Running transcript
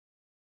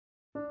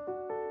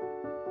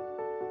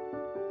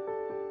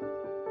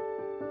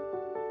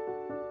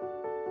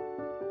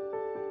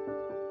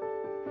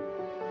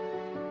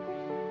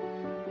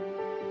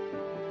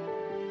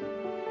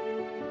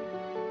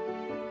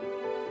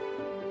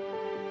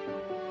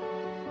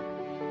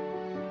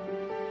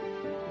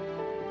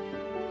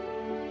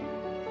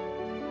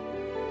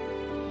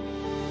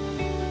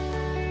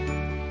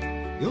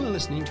You're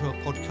listening to a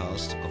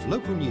podcast of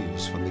local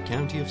news from the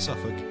county of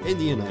Suffolk in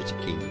the United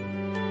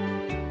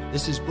Kingdom.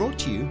 This is brought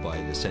to you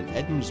by the St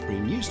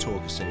Edmundsbury News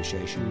Talk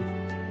Association,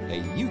 a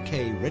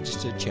UK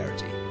registered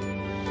charity.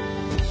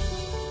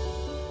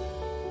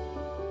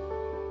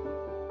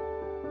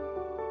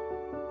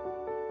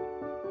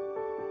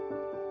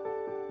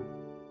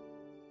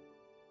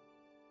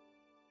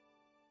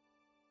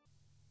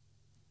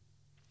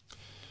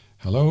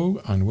 Hello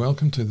and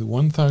welcome to the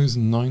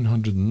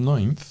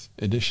 1909th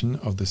edition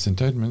of the St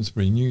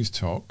Edmundsbury News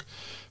Talk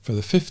for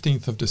the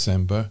 15th of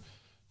December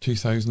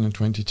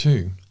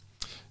 2022.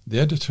 The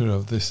editor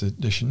of this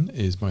edition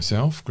is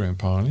myself, Graham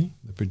Parley,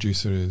 the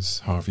producer is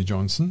Harvey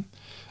Johnson,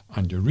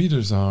 and your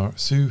readers are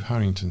Sue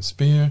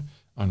Harrington-Spear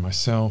and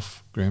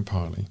myself, Graham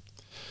Parley.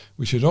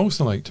 We should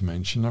also like to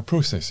mention our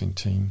processing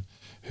team,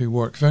 who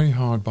work very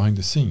hard behind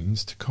the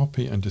scenes to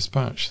copy and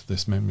dispatch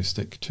this memory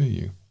stick to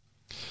you.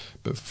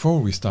 But before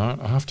we start,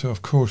 I have to,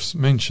 of course,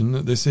 mention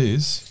that this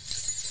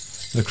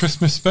is the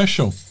Christmas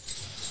special.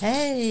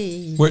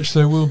 Hey! Which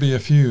there will be a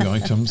few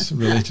items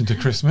relating to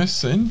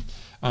Christmas in,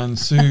 and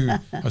Sue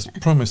has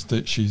promised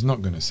that she's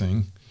not going to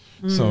sing,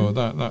 so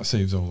that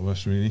saves all of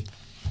us, really.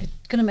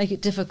 It's going to make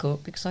it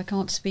difficult because I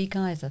can't speak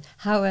either.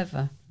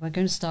 However, we're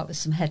going to start with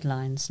some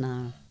headlines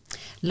now.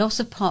 Loss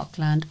of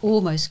parkland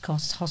almost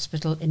costs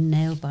hospital in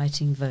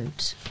nail-biting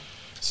vote.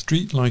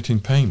 Street lighting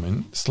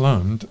payment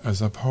slammed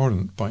as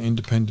abhorrent by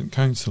independent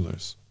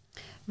councillors.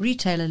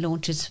 Retailer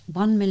launches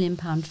 £1 million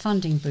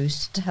funding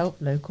boost to help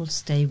locals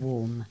stay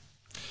warm.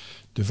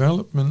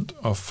 Development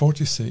of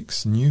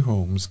 46 new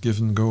homes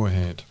given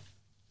go-ahead.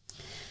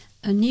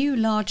 A new,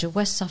 larger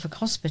West Suffolk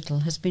hospital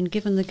has been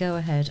given the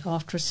go-ahead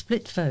after a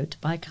split vote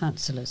by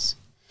councillors.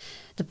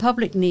 The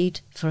public need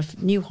for a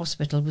new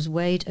hospital was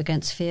weighed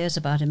against fears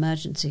about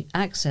emergency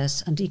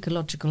access and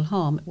ecological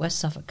harm at West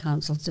Suffolk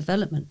Council's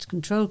Development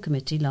Control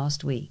Committee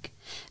last week,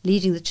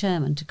 leading the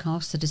chairman to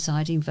cast the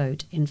deciding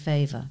vote in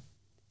favour.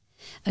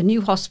 A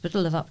new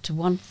hospital of up to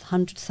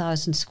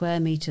 100,000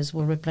 square metres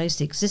will replace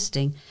the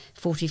existing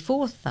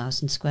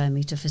 44,000 square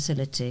metre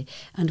facility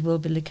and will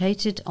be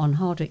located on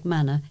Hardwick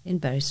Manor in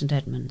Bury St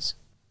Edmunds.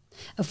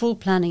 A full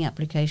planning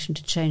application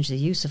to change the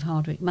use of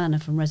Hardwick Manor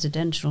from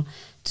residential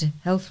to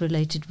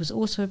health-related was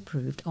also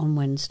approved on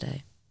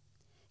Wednesday.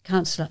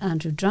 Councillor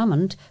Andrew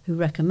Drummond, who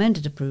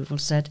recommended approval,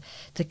 said,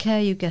 "The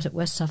care you get at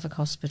West Suffolk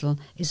Hospital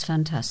is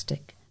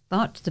fantastic,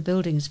 but the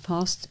building is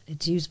past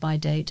its use-by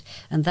date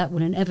and that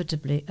will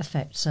inevitably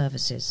affect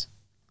services.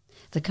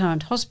 The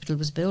current hospital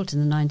was built in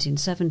the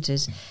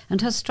 1970s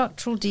and has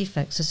structural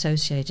defects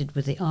associated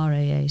with the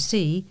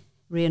RAAC,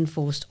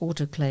 reinforced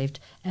autoclaved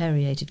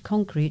aerated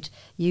concrete,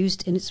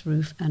 used in its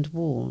roof and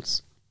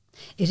walls.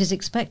 It is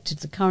expected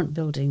the current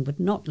building would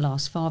not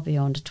last far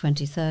beyond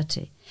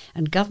 2030,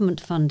 and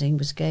government funding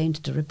was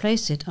gained to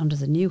replace it under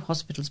the New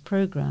Hospitals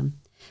programme,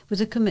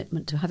 with a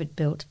commitment to have it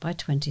built by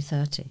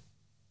 2030.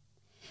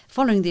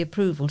 Following the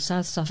approval,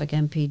 South Suffolk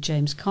MP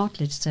James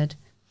Cartledge said,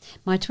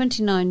 "My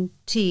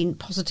 2019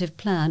 positive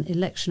plan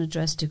election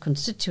address to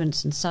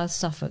constituents in South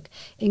Suffolk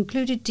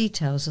included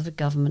details of the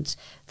government's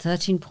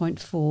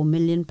 £13.4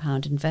 million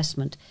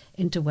investment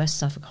into West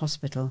Suffolk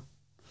Hospital.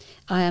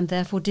 I am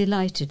therefore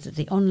delighted that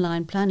the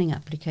online planning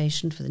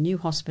application for the new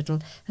hospital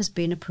has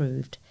been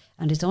approved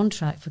and is on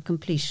track for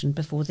completion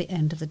before the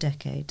end of the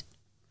decade.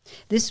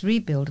 This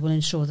rebuild will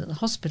ensure that the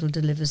hospital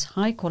delivers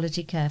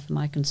high-quality care for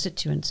my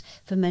constituents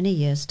for many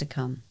years to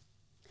come."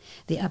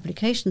 The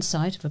application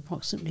site of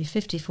approximately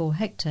 54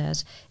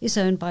 hectares is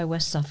owned by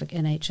West Suffolk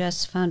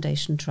NHS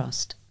Foundation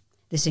Trust.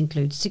 This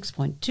includes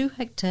 6.2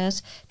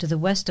 hectares to the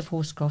west of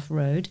Horsecroft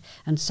Road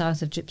and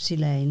south of Gypsy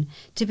Lane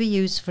to be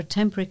used for a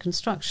temporary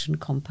construction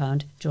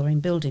compound during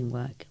building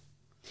work.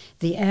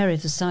 The area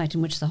of the site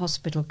in which the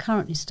hospital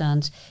currently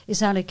stands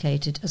is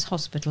allocated as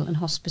hospital and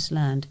hospice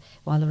land,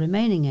 while the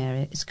remaining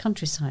area is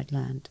countryside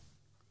land.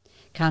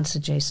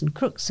 Councillor Jason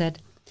Crook said,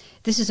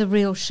 "This is a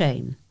real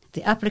shame.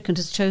 The applicant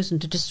has chosen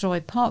to destroy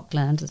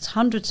parkland that's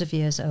hundreds of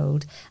years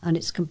old and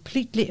it's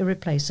completely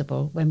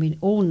irreplaceable when we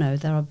all know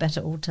there are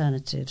better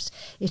alternatives.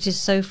 It is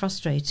so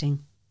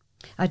frustrating.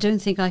 I don't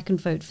think I can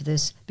vote for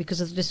this because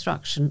of the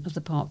destruction of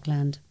the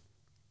parkland."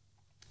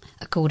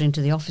 According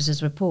to the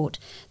officer's report,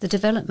 the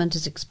development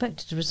is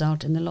expected to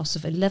result in the loss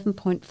of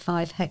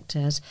 11.5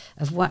 hectares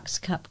of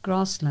wax-cap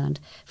grassland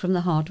from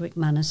the Hardwick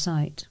Manor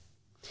site.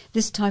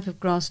 This type of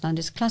grassland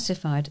is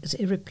classified as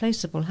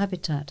irreplaceable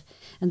habitat,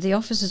 and the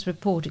officer's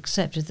report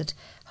accepted that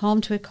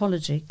harm to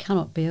ecology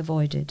cannot be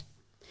avoided.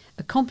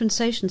 A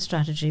compensation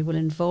strategy will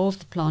involve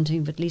the planting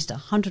of at least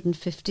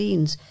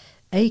 115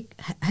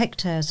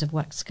 hectares of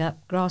waxcap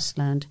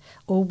grassland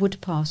or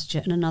wood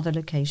pasture in another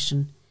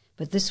location,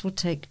 but this will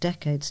take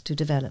decades to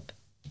develop.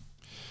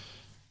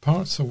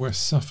 Parts of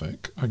West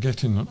Suffolk are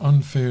getting an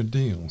unfair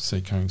deal, say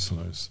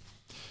councillors.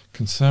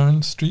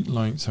 Concerned street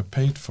lights are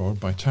paid for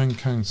by town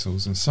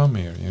councils in some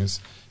areas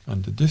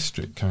and the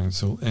district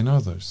council in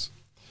others.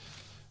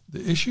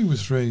 The issue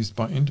was raised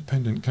by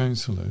independent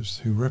councillors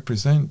who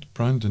represent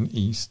Brandon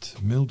East,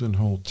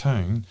 Mildenhall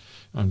Town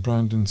and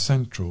Brandon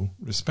Central,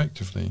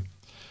 respectively.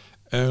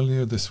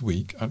 earlier this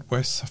week at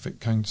West Suffolk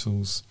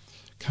Council's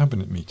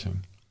Cabinet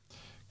meeting.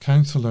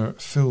 Councillor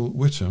Phil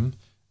Whittam,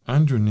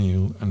 Andrew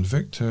Neil and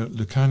Victor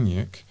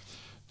Lukaniuk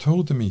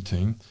told the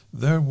meeting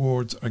their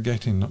wards are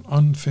getting an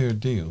unfair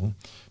deal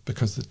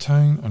because the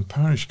town and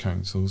parish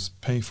councils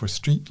pay for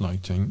street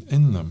lighting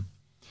in them,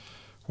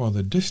 while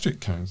the district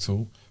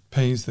council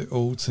pays the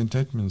old St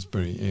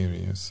Edmundsbury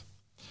areas.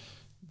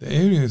 The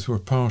areas were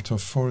part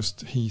of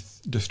Forest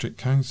Heath District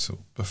Council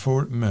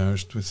before it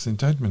merged with St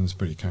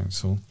Edmundsbury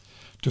Council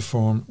to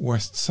form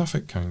West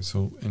Suffolk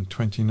Council in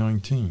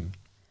 2019.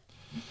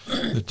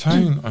 The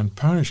town and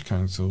parish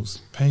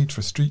councils paid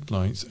for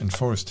streetlights in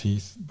Forest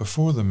Heath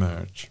before the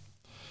merge.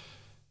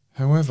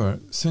 However,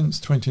 since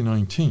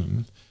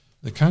 2019,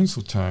 the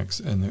council tax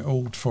in the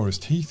old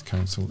Forest Heath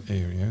Council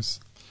areas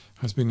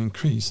has been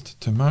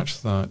increased to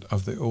match that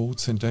of the old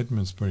St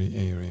Edmundsbury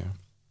area.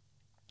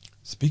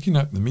 Speaking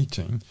at the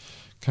meeting,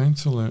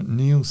 Councillor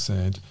Neil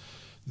said,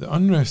 "The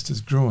unrest is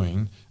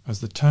growing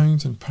as the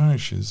towns and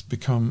parishes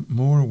become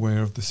more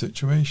aware of the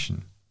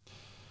situation.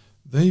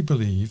 They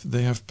believe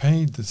they have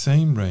paid the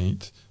same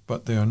rate,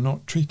 but they are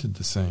not treated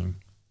the same.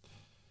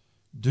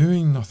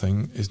 Doing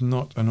nothing is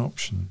not an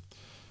option."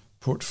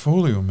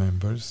 Portfolio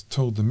members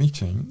told the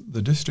meeting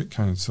the District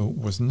Council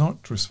was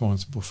not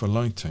responsible for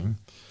lighting,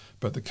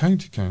 but the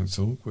County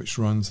Council, which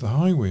runs the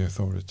Highway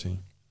Authority.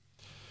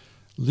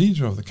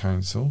 Leader of the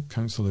Council,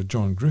 Councillor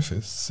John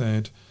Griffiths,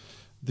 said,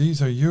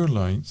 "These are your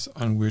lights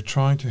and we're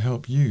trying to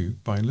help you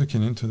by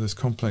looking into this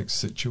complex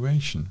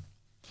situation.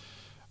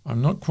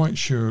 I'm not quite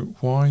sure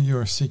why you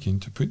are seeking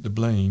to put the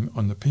blame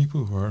on the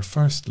people who are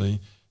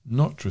firstly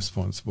not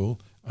responsible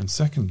and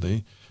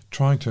secondly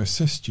trying to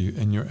assist you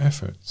in your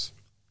efforts."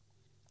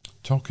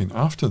 Talking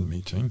after the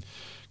meeting,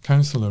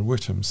 Councillor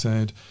Whittam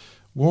said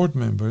ward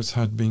members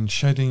had been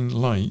shedding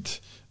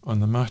light on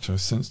the matter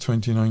since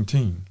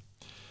 2019.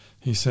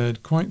 He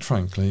said, "Quite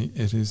frankly,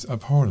 it is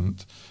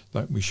abhorrent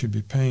that we should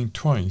be paying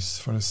twice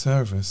for a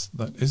service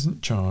that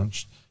isn't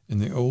charged in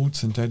the old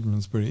St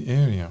Edmundsbury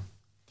area.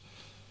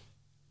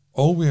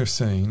 All we are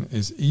saying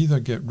is either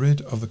get rid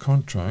of the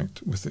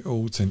contract with the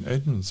old St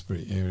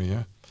Edmundsbury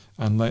area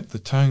and let the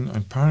town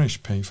and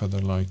parish pay for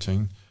their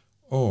lighting,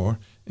 or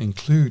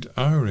include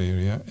our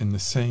area in the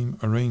same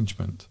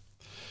arrangement.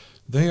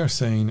 They are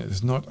saying it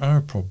is not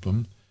our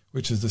problem,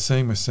 which is the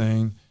same as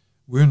saying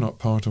we're not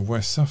part of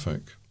West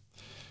Suffolk."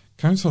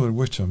 Councillor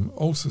Whittam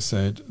also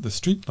said the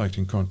street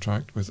lighting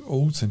contract with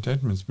old St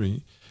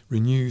Edmundsbury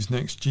renews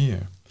next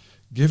year,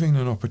 giving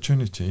an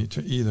opportunity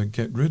to either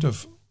get rid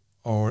of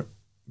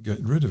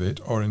it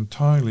or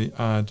entirely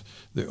add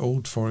the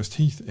old Forest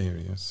Heath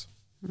areas.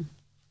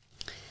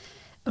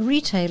 A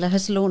retailer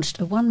has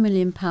launched a £1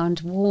 million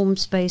warm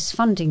space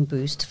funding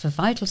boost for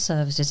vital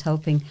services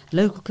helping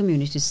local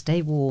communities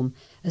stay warm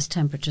as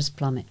temperatures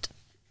plummet.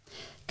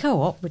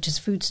 Co-op, which has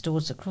food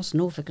stores across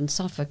Norfolk and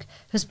Suffolk,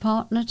 has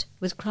partnered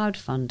with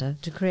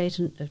Crowdfunder to create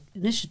an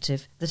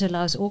initiative that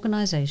allows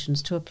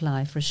organisations to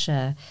apply for a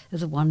share of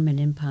the £1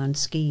 million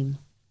scheme.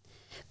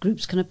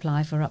 Groups can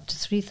apply for up to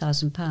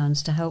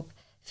 £3,000 to help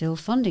fill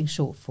funding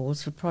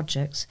shortfalls for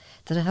projects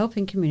that are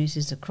helping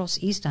communities across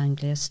East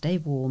Anglia stay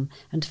warm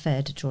and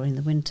fed during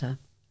the winter.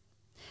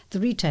 The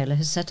retailer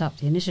has set up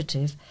the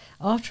initiative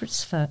after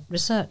its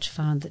research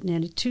found that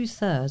nearly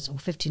 2/3, or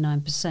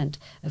 59%,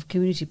 of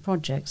community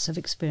projects have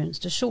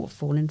experienced a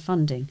shortfall in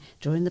funding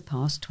during the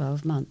past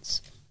 12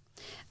 months.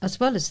 As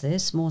well as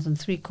this, more than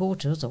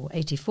 3/4, or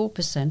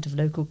 84%, of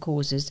local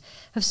causes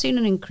have seen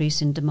an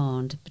increase in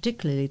demand,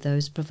 particularly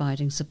those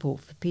providing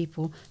support for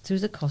people through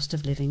the cost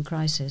of living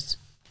crisis.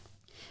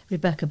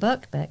 Rebecca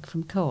Birkbeck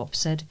from Co-op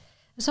said,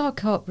 "As our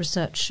Co-op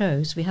research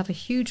shows, we have a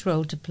huge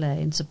role to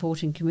play in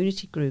supporting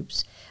community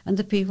groups and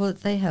the people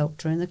that they help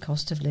during the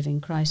cost of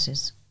living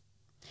crisis.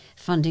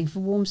 Funding for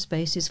warm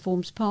spaces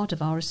forms part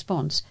of our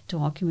response to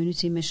our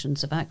community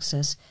missions of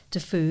access to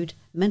food,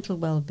 mental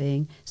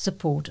well-being,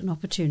 support and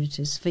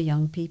opportunities for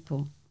young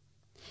people.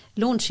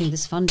 Launching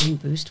this funding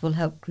boost will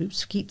help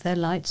groups keep their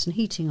lights and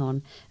heating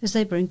on as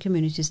they bring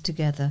communities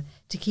together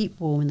to keep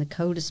warm in the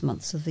coldest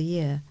months of the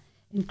year,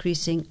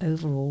 increasing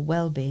overall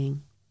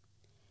well-being.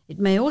 It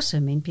may also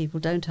mean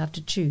people don't have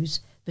to choose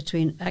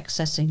between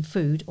accessing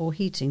food or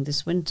heating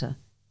this winter."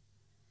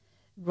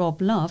 Rob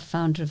Love,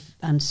 founder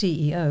and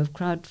CEO of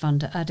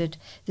Crowdfunder, added,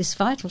 "This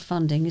vital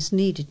funding is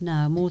needed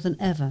now more than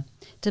ever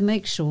to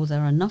make sure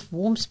there are enough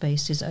warm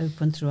spaces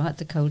open throughout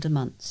the colder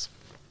months.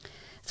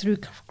 Through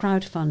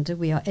Crowdfunder,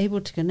 we are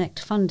able to connect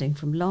funding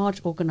from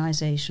large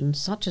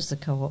organisations such as the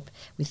Co-op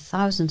with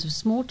thousands of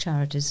small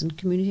charities and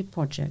community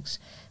projects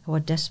who are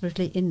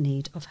desperately in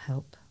need of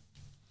help."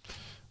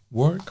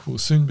 Work will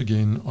soon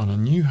begin on a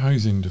new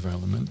housing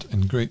development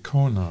in Great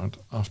Cornard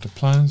after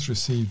plans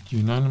received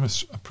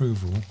unanimous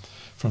approval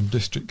from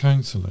district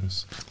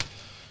councillors.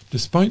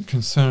 Despite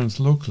concerns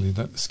locally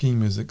that the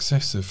scheme is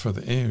excessive for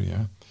the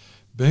area,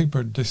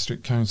 Begbert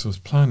District Council's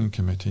Planning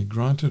Committee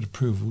granted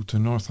approval to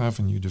North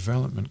Avenue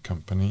Development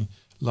Company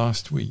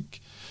last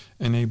week,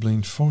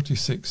 enabling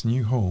 46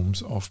 new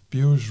homes off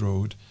Bures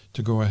Road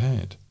to go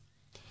ahead.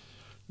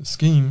 The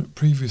scheme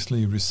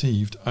previously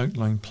received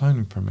outline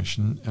planning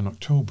permission in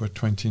October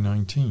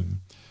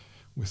 2019,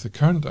 with the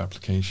current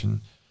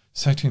application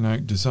setting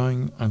out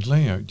design and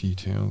layout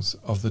details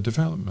of the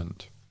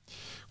development,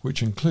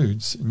 which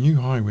includes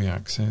new highway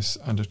access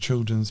and a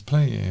children's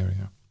play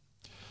area.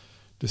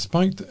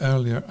 Despite the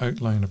earlier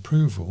outline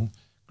approval,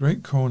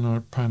 Great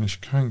Cornard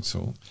Parish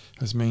Council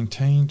has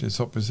maintained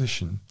its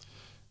opposition,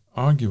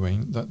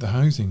 arguing that the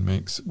housing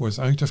mix was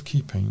out of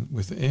keeping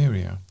with the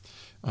area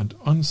and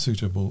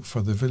unsuitable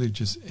for the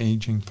village's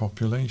ageing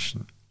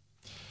population.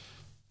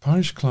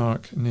 Parish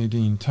Clerk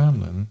Nadine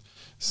Tamlin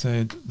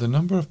said the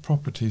number of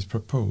properties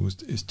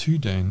proposed is too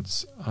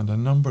dense and a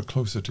number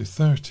closer to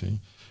 30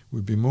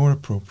 would be more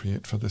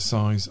appropriate for the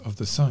size of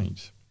the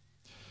site.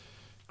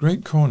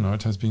 Great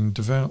Cornard has been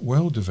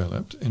well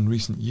developed in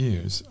recent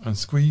years, and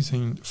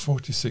squeezing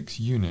 46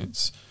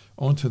 units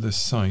onto this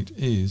site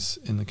is,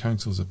 in the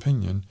Council's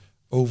opinion,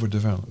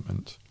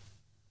 overdevelopment.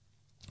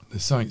 The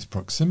site's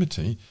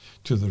proximity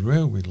to the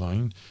railway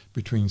line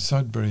between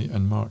Sudbury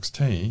and Marks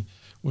Tey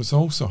was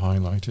also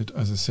highlighted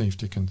as a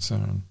safety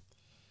concern.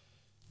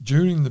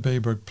 During the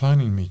Bayburg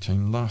planning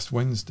meeting last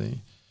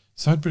Wednesday,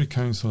 Sudbury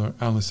Councillor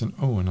Alison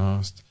Owen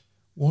asked,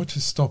 "What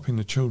is stopping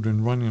the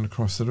children running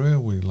across the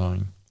railway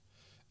line?"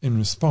 In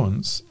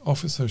response,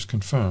 officers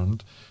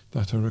confirmed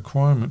that a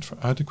requirement for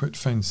adequate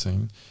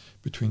fencing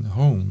between the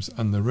homes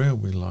and the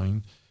railway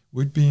line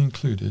would be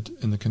included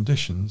in the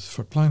conditions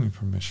for planning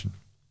permission.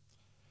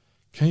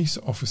 Case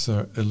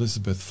Officer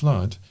Elizabeth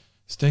Flood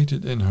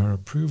stated in her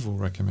approval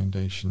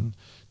recommendation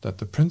that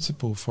the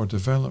principle for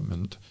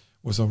development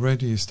was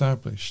already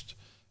established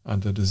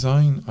and the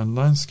design and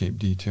landscape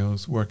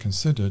details were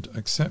considered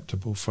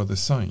acceptable for the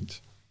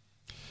site.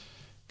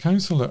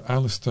 Councillor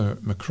Alistair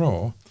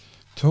McCraw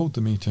told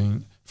the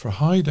meeting, "For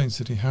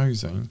high-density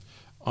housing,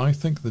 I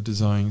think the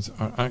designs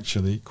are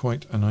actually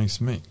quite a nice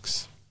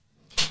mix."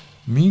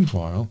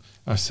 Meanwhile,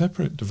 a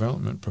separate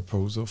development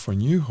proposal for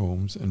new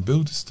homes in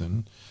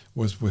Bildiston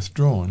was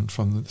withdrawn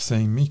from the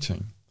same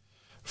meeting,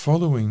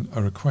 following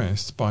a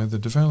request by the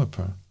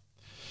developer.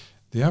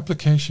 The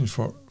application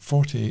for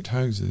 48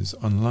 houses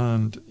on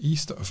land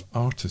east of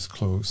Artis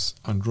Close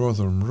and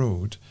Rotherham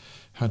Road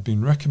had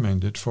been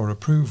recommended for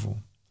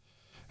approval.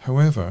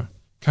 However,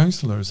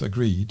 councillors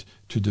agreed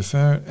to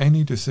defer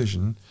any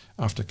decision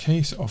after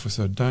Case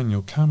Officer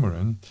Daniel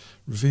Cameron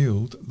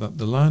revealed that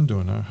the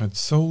landowner had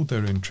sold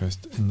their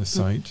interest in the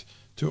site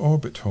to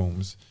Orbit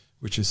Homes,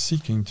 which is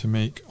seeking to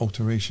make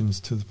alterations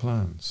to the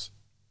plans.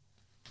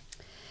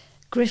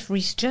 Griff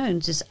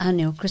Rhys-Jones'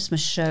 annual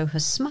Christmas show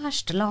has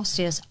smashed last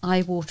year's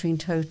eye-watering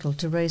total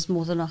to raise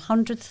more than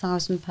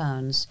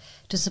 £100,000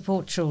 to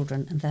support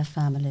children and their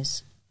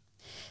families.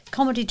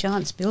 Comedy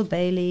giants Bill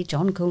Bailey,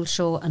 John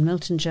Coulshaw and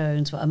Milton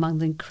Jones were among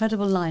the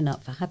incredible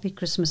line-up for Happy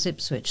Christmas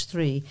Ipswich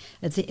 3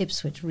 at the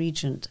Ipswich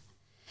Regent.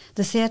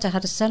 The theatre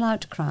had a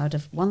sell-out crowd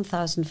of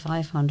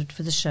 1,500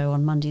 for the show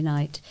on Monday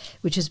night,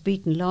 which has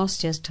beaten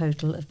last year's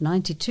total of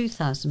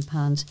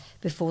 £92,000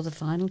 before the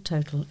final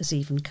total is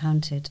even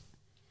counted.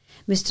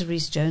 Mr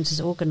Rhys-Jones has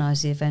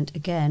organised the event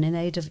again in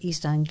aid of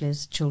East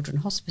Anglia's children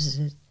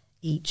hospices,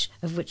 each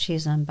of which he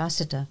is an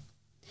ambassador.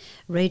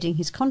 Raiding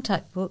his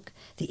contact book,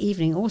 the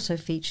evening also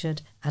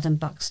featured Adam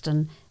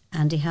Buxton,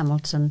 Andy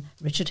Hamilton,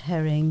 Richard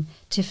Herring,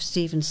 Tiff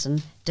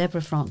Stevenson,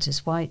 Deborah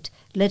Frances-White,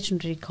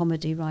 legendary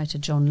comedy writer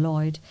John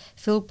Lloyd,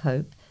 Phil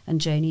Pope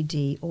and Janie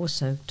Dee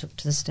also took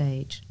to the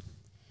stage.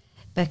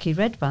 Becky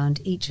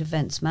Redbound, each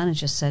event's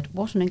manager, said,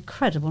 "What an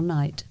incredible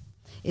night.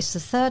 It's the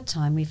third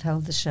time we've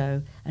held the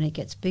show and it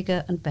gets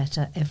bigger and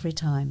better every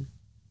time.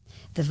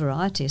 The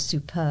variety is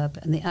superb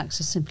and the acts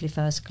are simply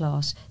first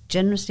class,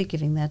 generously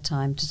giving their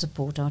time to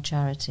support our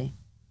charity.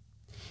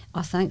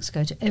 Our thanks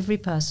go to every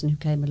person who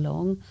came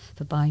along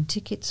for buying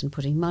tickets and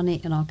putting money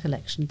in our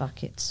collection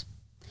buckets.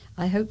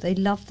 I hope they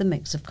love the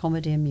mix of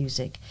comedy and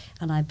music,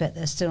 and I bet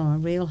they're still on a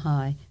real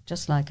high,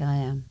 just like I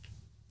am.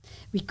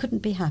 We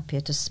couldn't be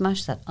happier to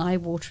smash that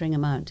eye-watering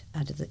amount,"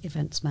 added the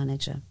events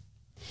manager.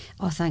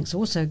 Our thanks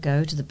also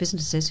go to the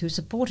businesses who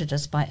supported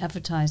us by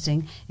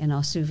advertising in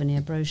our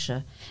souvenir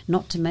brochure,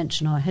 not to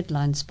mention our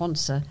headline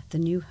sponsor, the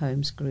New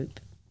Homes Group.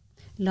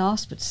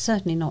 Last but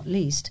certainly not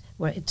least,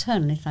 we're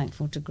eternally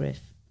thankful to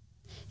Griff.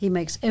 He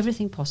makes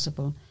everything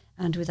possible,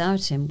 and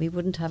without him we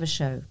wouldn't have a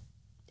show.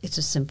 It's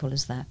as simple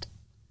as that.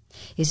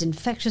 His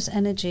infectious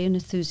energy and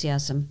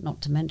enthusiasm, not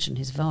to mention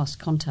his vast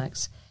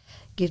contacts,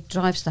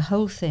 drives the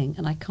whole thing,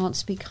 and I can't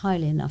speak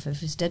highly enough of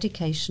his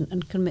dedication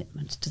and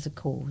commitment to the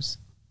cause.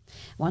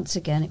 Once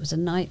again, it was a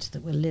night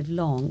that will live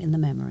long in the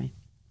memory.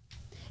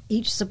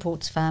 Each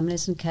supports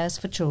families and cares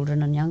for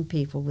children and young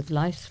people with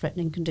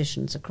life-threatening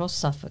conditions across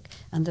Suffolk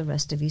and the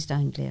rest of East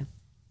Anglia.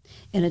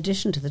 In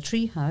addition to the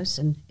Tree House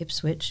in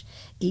Ipswich,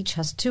 each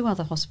has two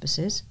other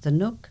hospices, the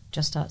Nook,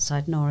 just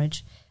outside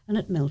Norwich, and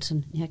at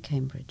Milton, near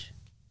Cambridge.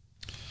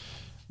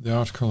 The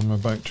article I'm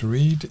about to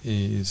read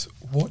is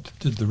 "What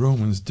Did the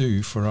Romans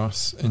Do for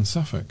Us in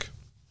Suffolk?"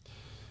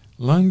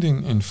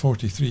 Landing in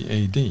 43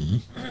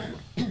 AD,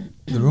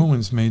 the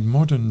Romans made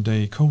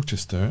modern-day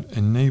Colchester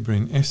in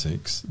neighbouring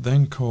Essex,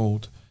 then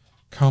called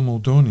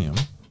Camalodunum,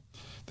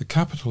 the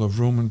capital of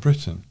Roman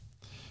Britain.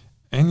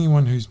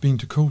 Anyone who's been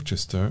to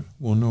Colchester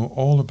will know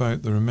all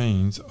about the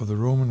remains of the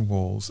Roman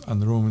walls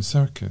and the Roman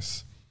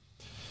circus.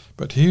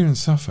 But here in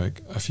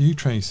Suffolk, a few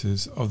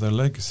traces of their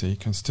legacy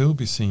can still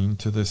be seen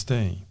to this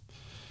day.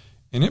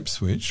 In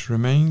Ipswich,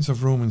 remains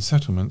of Roman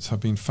settlements have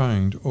been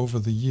found over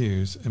the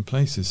years in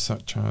places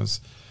such as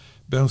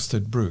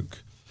Belstead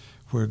Brook,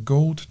 where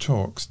gold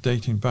chalks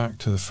dating back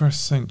to the 1st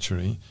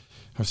century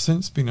have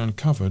since been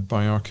uncovered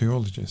by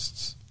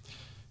archaeologists.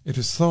 It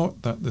is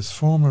thought that this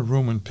former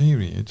Roman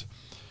period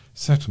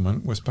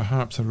settlement was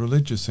perhaps a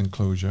religious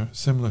enclosure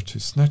similar to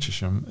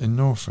Snettisham in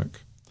Norfolk.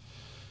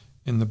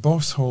 In the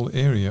Boss Hall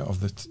area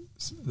of the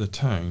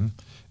town,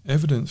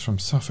 evidence from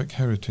Suffolk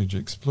Heritage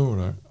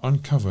Explorer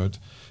uncovered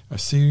a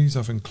series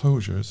of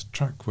enclosures,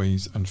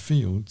 trackways and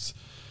fields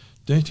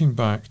dating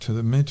back to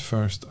the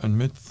mid-1st and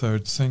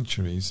mid-3rd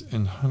centuries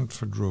in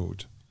Huntford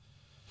Road.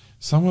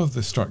 Some of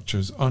the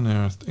structures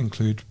unearthed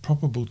include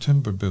probable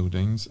timber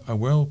buildings, a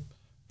well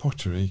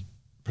pottery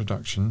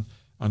production,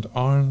 and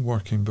iron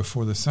working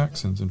before the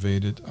Saxons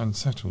invaded and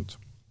settled.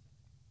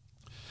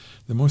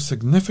 The most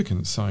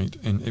significant site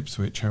in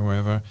Ipswich,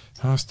 however,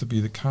 has to be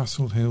the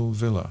Castle Hill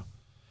Villa,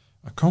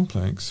 a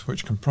complex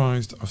which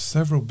comprised of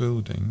several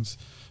buildings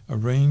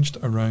arranged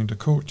around a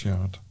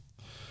courtyard.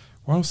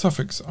 While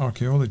Suffolk's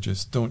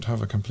archaeologists don't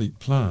have a complete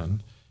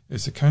plan,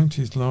 it's the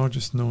county's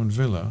largest known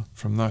villa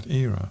from that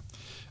era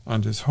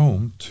and is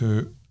home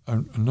to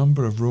a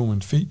number of Roman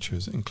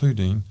features,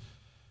 including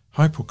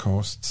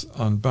hypocausts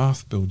and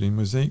bath building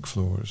mosaic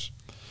floors,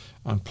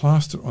 and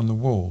plaster on the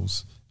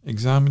walls.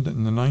 Examined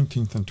in the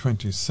 19th and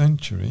 20th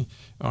century,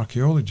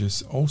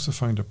 archaeologists also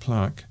found a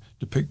plaque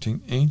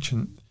depicting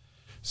ancient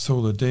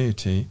solar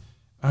deity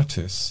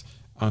Attis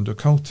and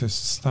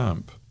occultist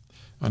stamp,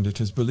 and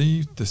it is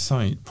believed the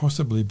site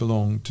possibly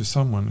belonged to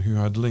someone who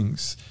had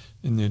links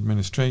in the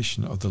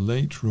administration of the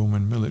late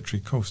Roman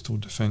military coastal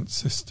defence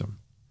system.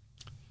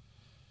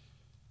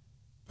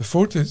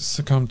 Before it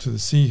succumbed to the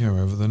sea,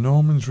 however, the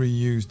Normans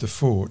reused the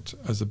fort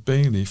as a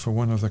bailey for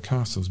one of the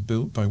castles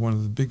built by one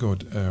of the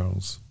Bigod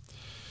Earls.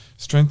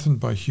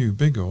 Strengthened by Hugh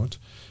Bigod,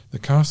 the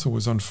castle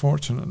was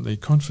unfortunately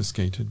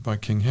confiscated by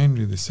King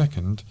Henry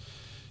II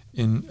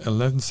in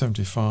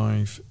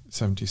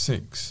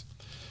 1175-76.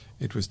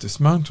 It was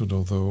dismantled,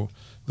 although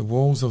the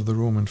walls of the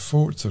Roman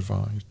fort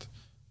survived.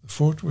 The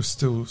fort was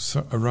still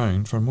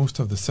around for most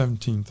of the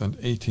 17th and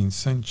 18th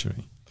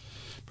century,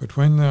 but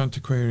when the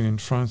antiquarian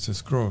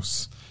Francis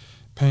Gross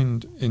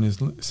penned in his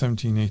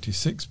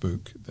 1786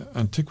 book, The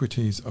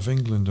Antiquities of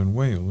England and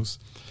Wales,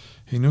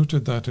 he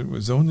noted that it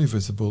was only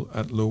visible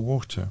at low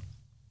water.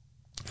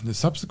 In the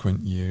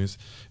subsequent years,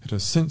 it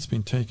has since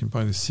been taken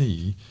by the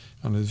sea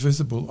and is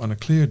visible on a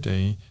clear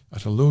day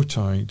at a low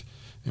tide.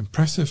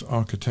 Impressive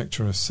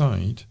architecture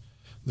aside,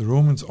 the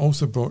Romans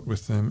also brought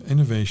with them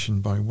innovation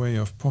by way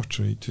of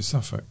pottery to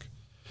Suffolk.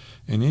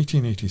 In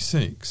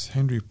 1886,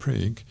 Henry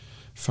Prigg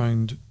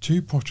found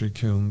 2 pottery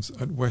kilns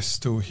at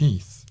Weststow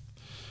Heath.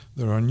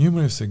 There are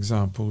numerous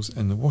examples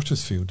in the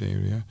Watersfield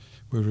area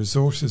where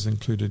resources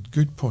included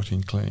good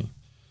potting clay.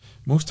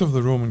 Most of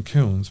the Roman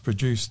kilns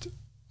produced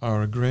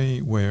are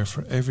grey ware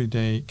for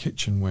everyday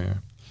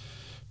kitchenware,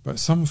 but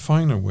some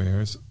finer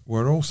wares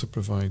were also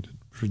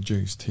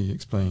produced, he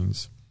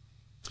explains.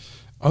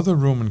 Other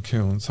Roman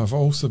kilns have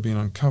also been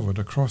uncovered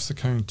across the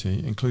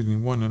county,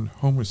 including one in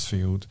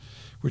Homersfield,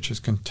 which has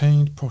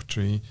contained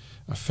pottery,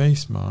 a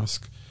face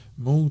mask,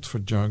 mould for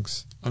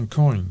jugs and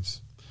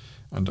coins,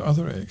 and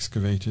other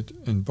excavated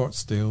in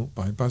Botsdale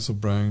by Basil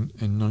Brown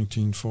in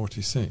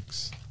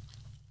 1946.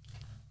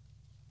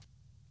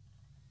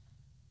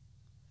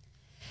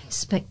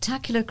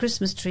 Spectacular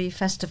Christmas Tree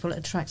Festival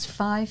attracts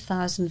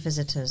 5,000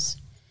 visitors.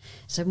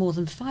 So more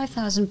than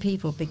 5,000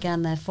 people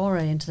began their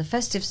foray into the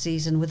festive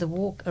season with a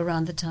walk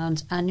around the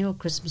town's annual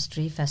Christmas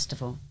Tree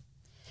Festival.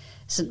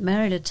 St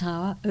Mary le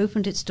Tower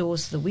opened its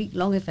doors to the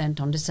week-long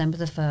event on December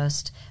the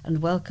 1st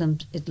and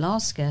welcomed its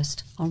last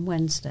guest on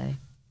Wednesday.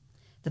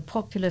 The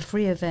popular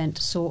free event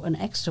saw an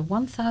extra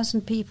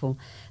 1,000 people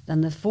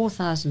than the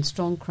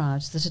 4,000-strong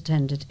crowds that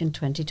attended in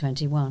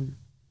 2021.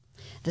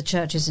 The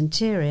church's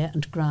interior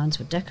and grounds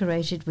were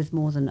decorated with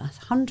more than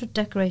 100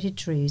 decorated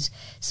trees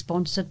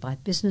sponsored by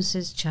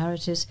businesses,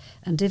 charities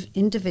and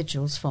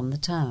individuals from the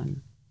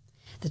town.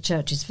 The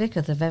church's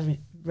vicar, the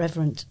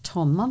Reverend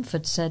Tom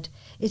Mumford, said,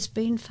 "It's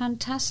been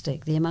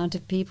fantastic, the amount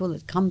of people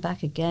that come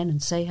back again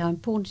and say how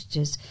important it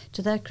is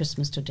to their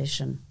Christmas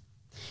tradition.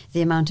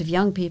 The amount of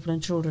young people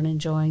and children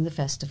enjoying the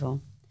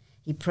festival."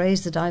 He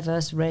praised the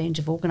diverse range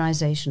of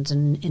organisations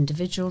and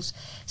individuals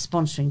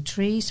sponsoring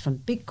trees, from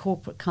big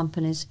corporate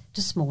companies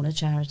to smaller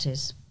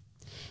charities.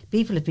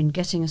 "People have been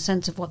getting a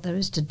sense of what there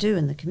is to do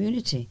in the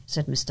community,"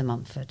 said Mr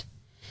Mumford.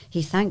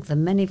 He thanked the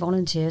many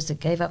volunteers that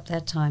gave up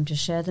their time to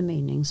share the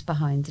meanings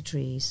behind the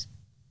trees.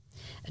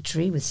 A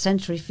tree with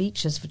sensory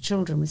features for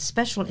children with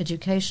special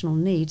educational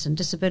needs and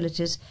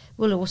disabilities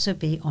will also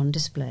be on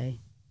display.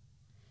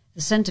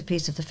 The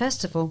centrepiece of the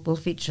festival will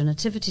feature a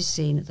nativity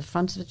scene at the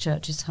front of the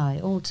church's high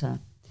altar.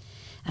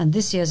 And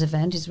this year's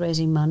event is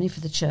raising money for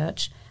the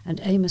church and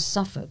Amos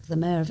Suffolk, the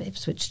Mayor of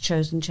Ipswich,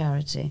 chosen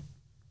charity.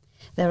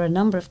 There are a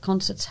number of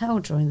concerts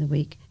held during the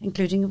week,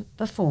 including a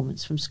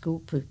performance from school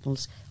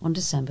pupils on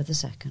December the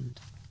 2nd.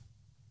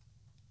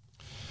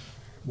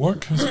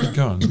 Work has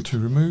begun to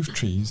remove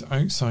trees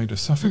outside a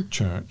Suffolk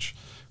church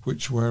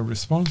which were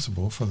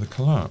responsible for the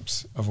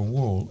collapse of a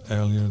wall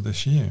earlier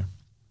this year.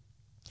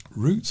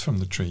 Roots from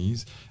the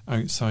trees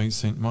outside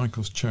St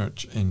Michael's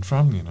Church in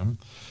Framlingham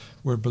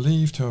were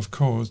believed to have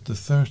caused the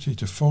 30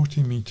 to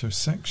 40 metre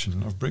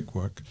section of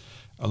brickwork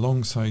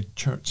alongside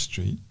Church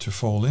Street to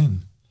fall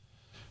in.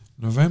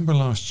 November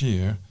last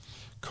year,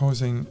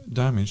 causing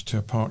damage to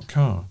a parked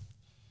car.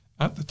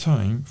 At the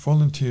time,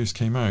 volunteers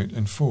came out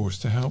in force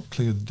to help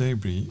clear the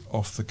debris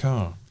off the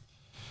car,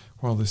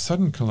 while the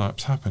sudden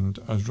collapse happened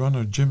as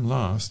runner Jim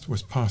Last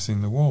was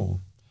passing the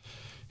wall.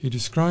 He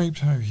described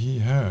how he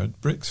heard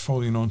bricks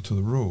falling onto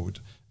the road,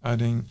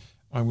 adding,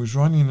 "I was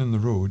running in the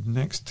road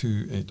next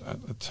to it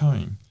at the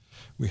time.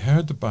 We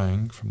heard the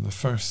bang from the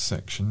first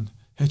section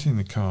hitting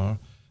the car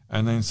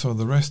and then saw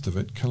the rest of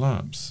it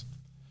collapse.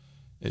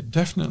 It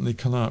definitely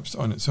collapsed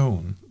on its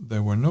own.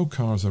 There were no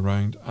cars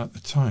around at the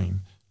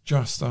time,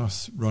 just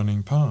us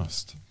running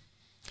past."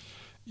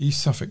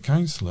 East Suffolk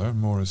councillor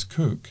Maurice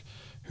Cook,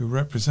 who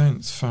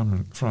represents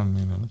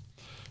Framlingham,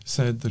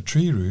 said the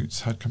tree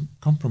roots had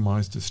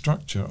compromised the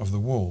structure of the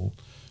wall,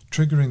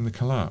 triggering the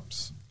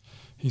collapse.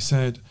 He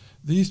said,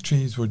 "These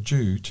trees were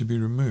due to be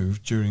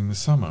removed during the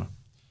summer.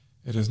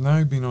 It has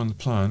now been on the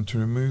plan to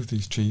remove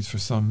these trees for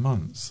some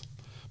months,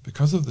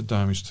 because of the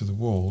damage to the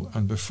wall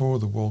and before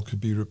the wall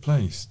could be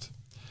replaced."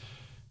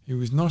 He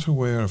was not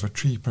aware of a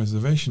tree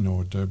preservation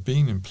order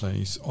being in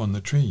place on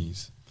the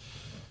trees,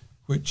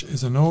 which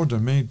is an order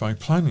made by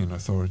planning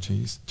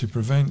authorities to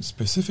prevent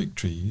specific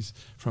trees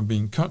from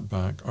being cut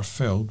back or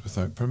felled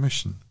without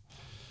permission.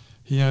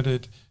 He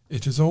added,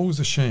 "It is always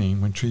a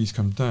shame when trees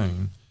come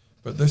down,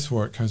 but this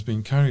work has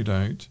been carried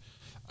out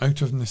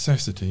of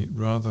necessity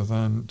rather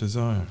than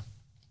desire."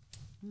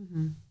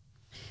 Mm-hmm.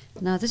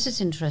 Now this is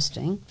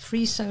interesting.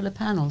 Free solar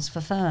panels for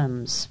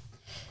firms.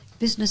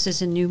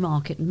 Businesses in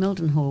Newmarket and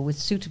Mildenhall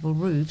with suitable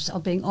roofs are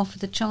being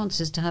offered the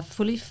chances to have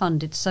fully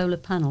funded solar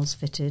panels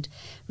fitted,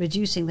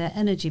 reducing their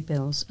energy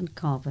bills and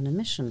carbon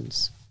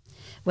emissions.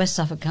 West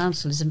Suffolk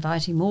Council is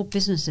inviting more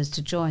businesses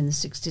to join the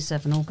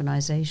 67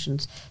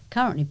 organisations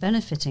currently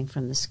benefiting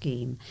from the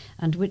scheme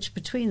and which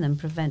between them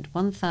prevent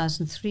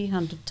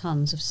 1,300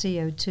 tonnes of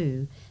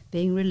CO2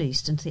 being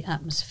released into the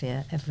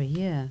atmosphere every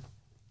year.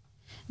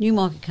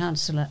 Newmarket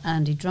Councillor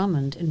Andy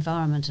Drummond,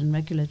 Environment and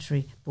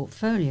Regulatory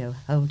Portfolio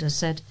Holder,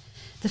 said,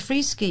 "The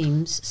free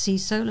schemes see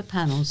solar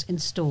panels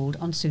installed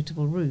on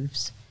suitable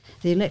roofs.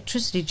 The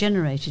electricity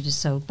generated is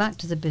sold back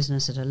to the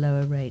business at a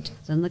lower rate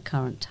than the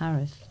current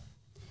tariff.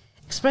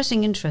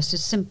 Expressing interest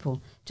is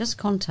simple. Just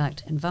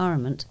contact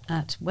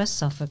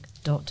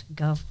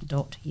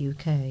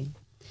environment@westsuffolk.gov.uk.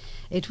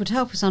 It would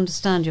help us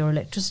understand your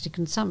electricity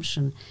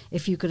consumption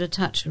if you could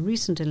attach a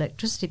recent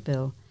electricity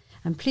bill,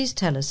 and please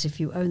tell us if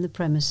you own the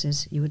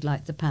premises you would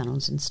like the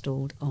panels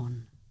installed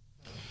on."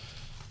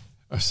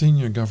 A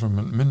senior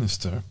government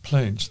minister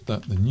pledged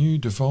that the new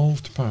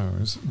devolved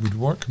powers would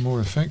work more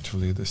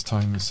effectively this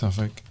time in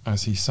Suffolk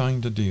as he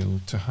signed a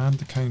deal to hand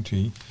the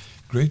county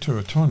greater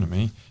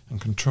autonomy and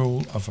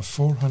control of a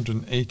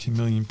 £480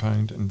 million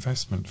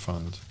investment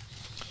fund.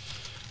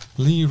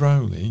 Lee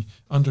Rowley,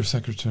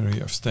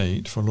 Under-Secretary of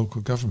State for Local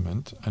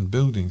Government and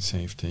Building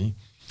Safety,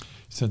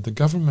 said the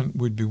government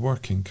would be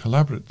working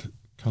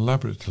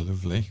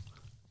collaboratively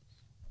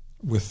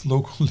with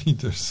local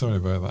leaders,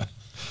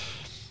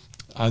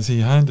 as he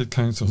handed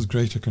councils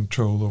greater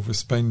control over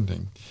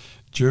spending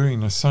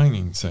during a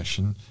signing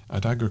session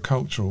at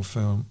agricultural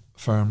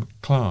firm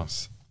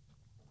Class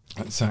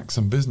at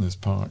Saxon Business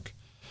Park.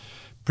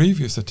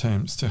 Previous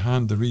attempts to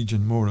hand the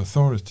region more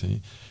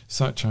authority,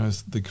 such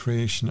as the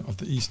creation of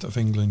the East of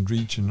England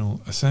Regional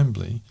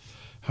Assembly,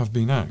 have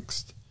been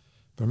axed.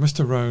 But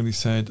Mr. Rowley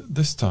said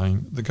this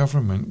time the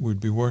government would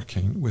be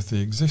working with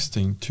the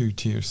existing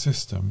two-tier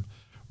system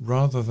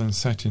rather than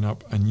setting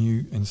up a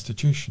new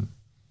institution.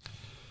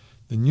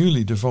 The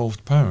newly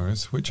devolved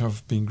powers, which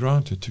have been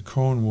granted to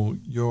Cornwall,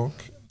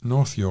 York,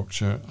 North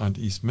Yorkshire and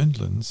East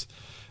Midlands,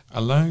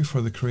 allow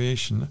for the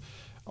creation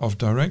of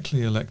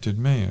directly elected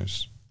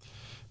mayors.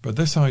 But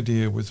this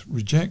idea was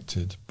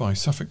rejected by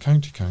Suffolk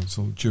County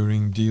Council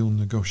during deal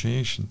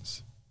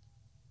negotiations.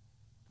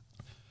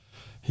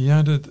 He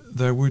added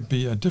there would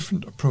be a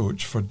different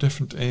approach for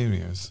different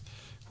areas,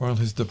 while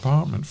his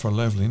Department for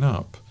Levelling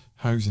Up,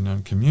 Housing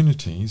and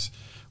Communities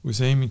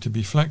was aiming to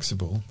be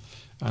flexible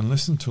and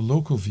listen to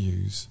local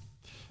views.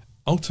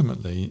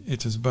 Ultimately,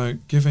 it is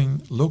about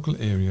giving local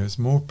areas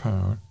more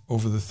power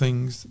over the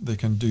things they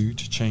can do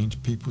to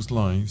change people's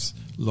lives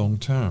long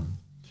term.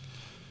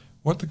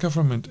 What the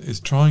government is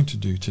trying to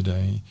do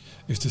today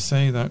is to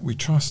say that we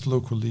trust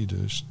local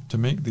leaders to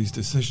make these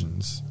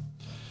decisions.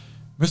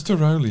 Mr.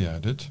 Rowley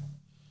added,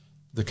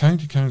 the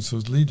County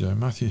Council's leader,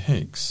 Matthew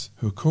Hicks,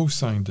 who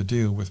co-signed the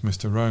deal with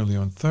Mr. Rowley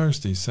on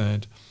Thursday,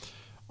 said,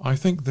 I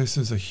think this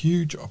is a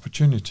huge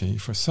opportunity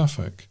for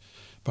Suffolk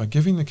by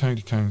giving the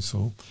County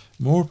Council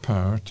more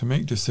power to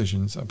make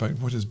decisions about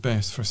what is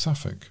best for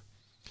Suffolk.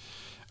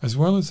 As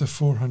well as the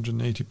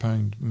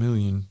 £480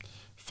 million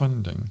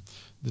funding,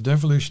 the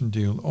devolution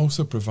deal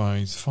also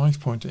provides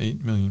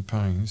 £5.8 million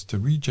to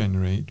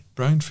regenerate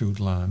brownfield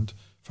land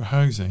for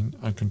housing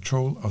and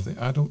control of the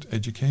adult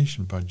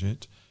education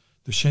budget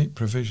to shape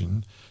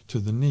provision to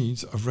the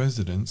needs of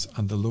residents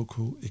and the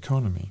local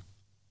economy.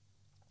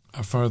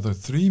 A further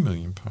 £3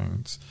 million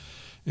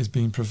is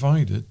being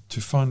provided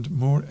to fund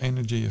more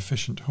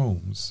energy-efficient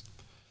homes,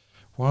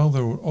 while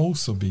there will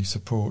also be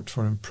support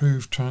for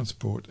improved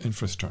transport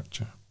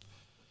infrastructure.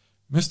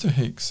 Mr.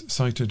 Hicks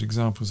cited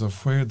examples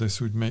of where this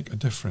would make a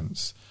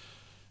difference,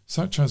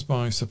 such as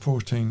by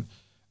supporting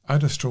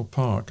Adderstall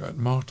Park at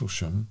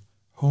Martlesham,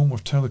 home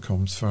of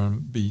telecoms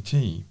firm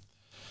BT,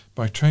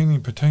 by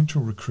training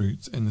potential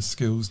recruits in the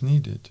skills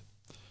needed.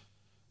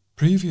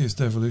 Previous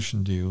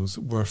devolution deals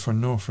were for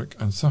Norfolk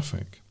and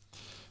Suffolk.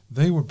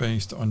 They were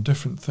based on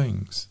different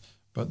things,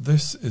 but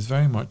this is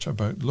very much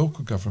about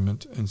local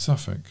government in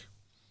Suffolk.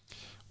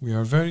 We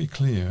are very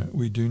clear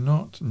we do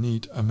not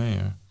need a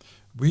mayor.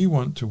 We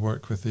want to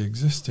work with the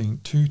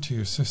existing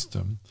two-tier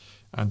system,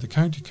 and the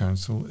County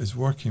Council is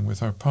working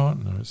with our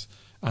partners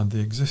and the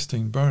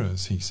existing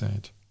boroughs, he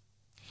said.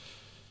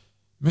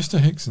 Mr.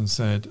 Hickson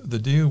said the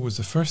deal was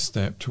the first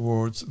step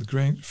towards the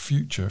great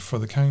future for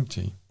the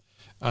county,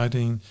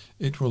 adding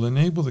it will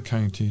enable the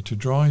county to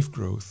drive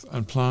growth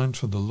and plan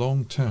for the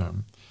long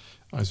term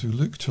as we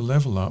look to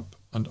level up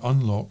and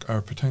unlock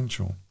our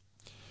potential.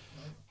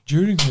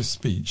 During his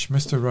speech,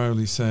 Mr.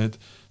 Rowley said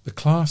the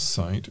class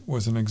site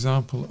was an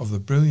example of the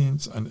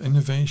brilliance and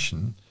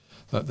innovation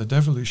that the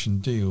devolution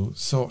deal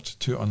sought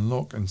to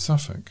unlock in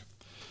Suffolk,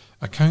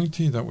 a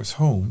county that was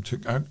home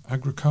to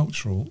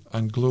agricultural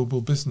and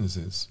global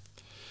businesses.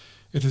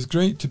 It is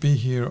great to be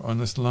here on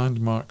this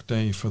landmark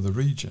day for the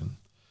region.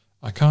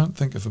 I can't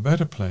think of a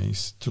better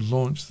place to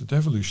launch the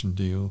devolution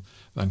deal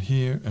than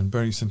here in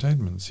Bury St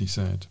Edmunds, he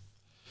said.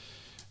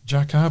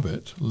 Jack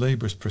Abbott,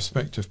 Labour's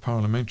prospective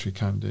parliamentary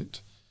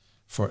candidate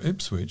for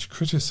Ipswich,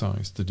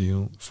 criticised the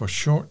deal for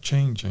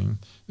short-changing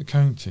the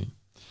county,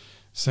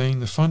 saying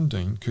the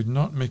funding could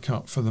not make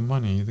up for the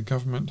money the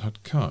government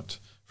had cut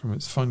from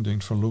its funding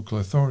for local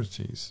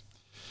authorities.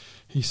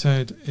 He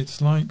said,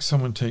 "It's like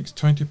someone takes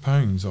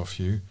 £20 off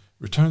you,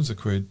 returns a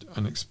quid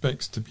and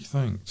expects to be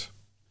thanked."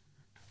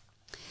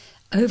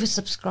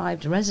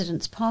 Oversubscribed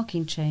residents'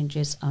 parking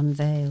changes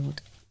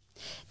unveiled.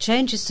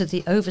 Changes to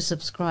the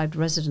oversubscribed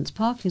residents'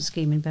 parking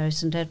scheme in Bury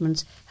St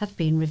Edmunds have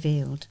been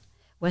revealed.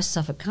 West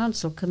Suffolk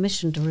Council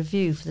commissioned a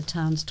review for the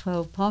town's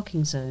 12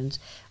 parking zones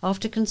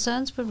after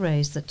concerns were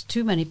raised that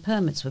too many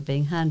permits were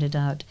being handed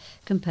out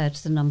compared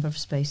to the number of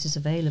spaces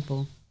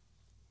available.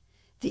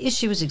 The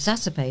issue was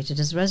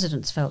exacerbated as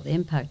residents felt the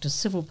impact of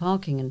civil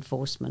parking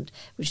enforcement,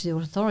 which the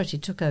authority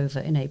took over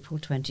in April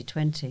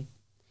 2020.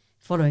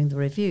 Following the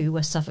review,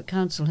 West Suffolk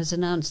Council has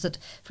announced that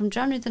from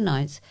January the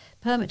 9th,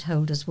 permit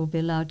holders will be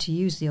allowed to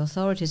use the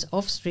authority's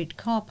off-street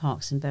car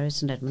parks in Bury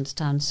St Edmunds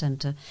town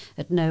centre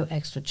at no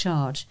extra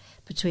charge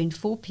between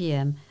 4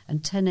 p.m.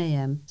 and 10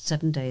 a.m.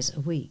 7 days a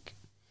week.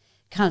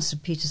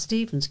 Councillor Peter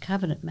Stevens,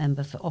 Cabinet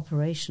Member for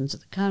Operations at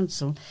the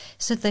Council,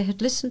 said they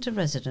had listened to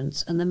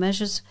residents and the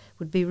measures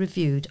would be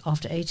reviewed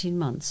after 18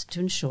 months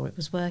to ensure it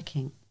was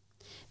working.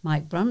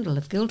 Mike Brundle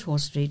of Guildhall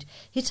Street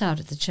hit out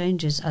at the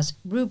changes as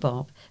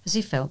rhubarb, as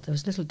he felt there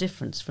was little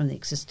difference from the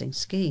existing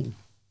scheme.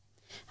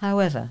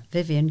 However,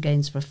 Vivian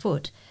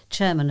Gainsborough-Foote,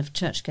 chairman of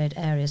Churchgate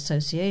Area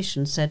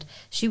Association, said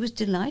she was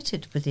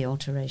delighted with the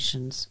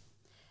alterations.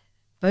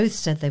 Both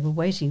said they were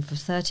waiting for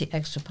 30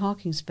 extra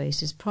parking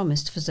spaces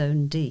promised for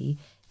Zone D,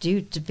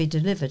 due to be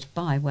delivered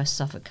by West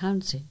Suffolk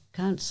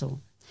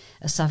Council.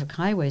 A Suffolk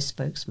Highway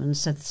spokesman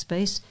said the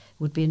space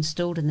would be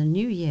installed in the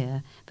new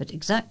year, but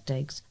exact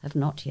dates have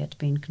not yet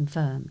been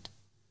confirmed.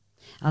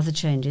 Other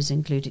changes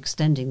include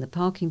extending the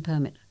parking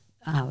permit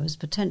hours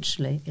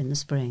potentially in the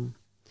spring.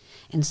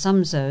 In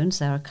some zones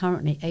there are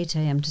currently 8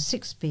 a.m. to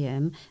 6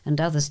 p.m.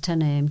 and others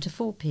 10 a.m. to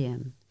 4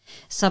 p.m.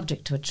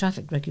 Subject to a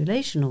traffic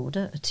regulation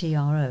order, a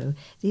TRO,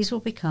 these will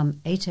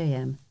become 8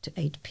 a.m. to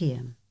 8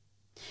 p.m.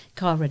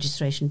 Car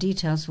registration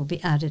details will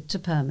be added to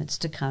permits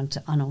to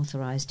counter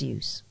unauthorised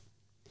use.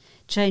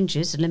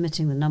 Changes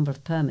limiting the number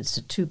of permits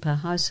to 2 per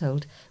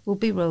household will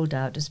be rolled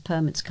out as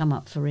permits come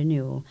up for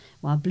renewal,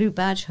 while blue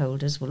badge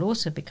holders will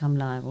also become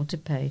liable to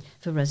pay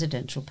for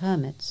residential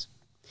permits.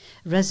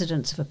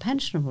 Residents of a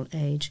pensionable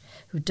age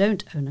who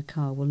don't own a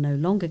car will no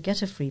longer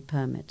get a free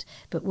permit,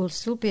 but will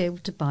still be able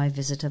to buy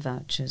visitor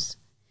vouchers.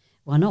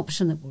 One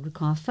option that will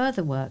require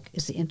further work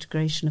is the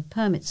integration of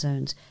permit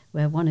zones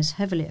where one is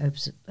heavily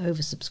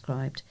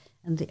oversubscribed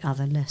and the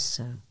other less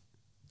so.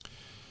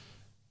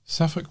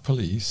 Suffolk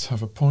Police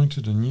have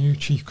appointed a new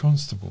Chief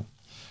Constable.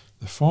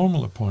 The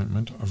formal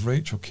appointment of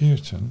Rachel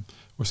Kearton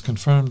was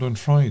confirmed on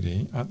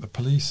Friday at the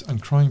Police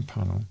and Crime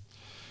Panel,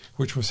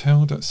 which was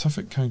held at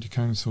Suffolk County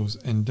Council's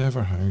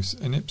Endeavour House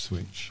in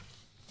Ipswich.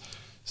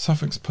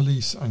 Suffolk's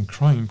Police and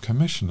Crime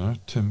Commissioner,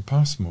 Tim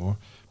Passmore,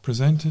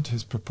 presented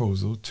his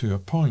proposal to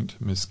appoint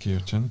Miss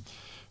Kearton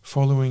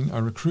following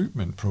a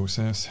recruitment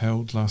process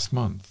held last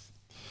month.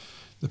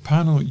 The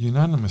panel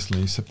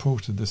unanimously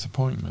supported this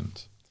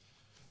appointment.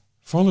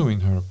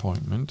 Following her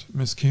appointment,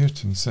 Miss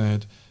Kearton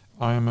said,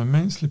 "I am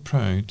immensely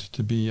proud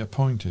to be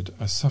appointed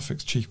as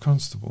Suffolk's Chief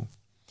Constable.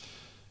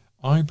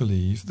 I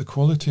believe the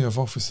quality of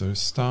officers,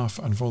 staff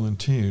and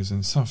volunteers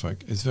in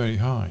Suffolk is very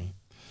high.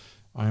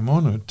 I am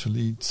honoured to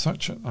lead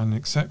such an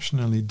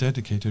exceptionally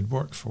dedicated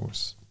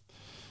workforce.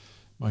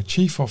 My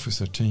chief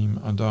officer team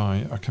and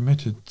I are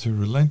committed to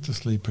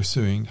relentlessly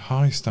pursuing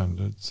high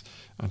standards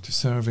and to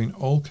serving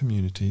all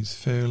communities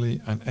fairly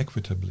and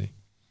equitably."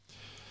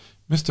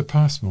 Mr.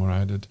 Passmore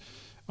added,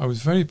 "I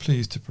was very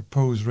pleased to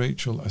propose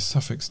Rachel as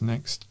Suffolk's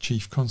next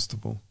Chief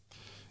Constable.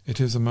 It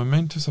is a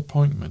momentous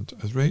appointment,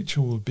 as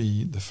Rachel will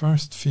be the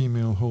first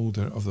female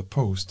holder of the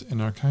post in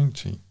our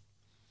county.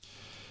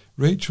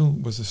 Rachel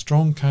was a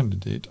strong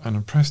candidate and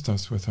impressed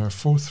us with her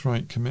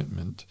forthright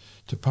commitment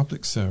to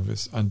public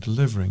service and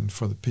delivering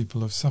for the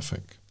people of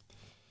Suffolk.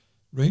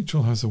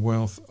 Rachel has a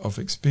wealth of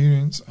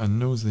experience and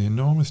knows the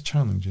enormous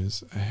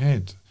challenges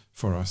ahead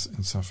for us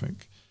in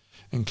Suffolk,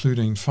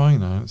 including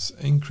finance,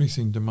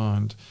 increasing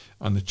demand,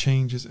 and the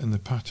changes in the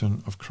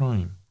pattern of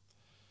crime.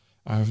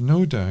 I have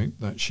no doubt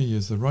that she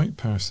is the right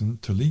person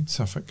to lead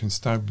Suffolk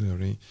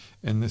Constabulary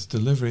in this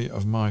delivery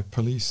of my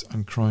police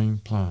and crime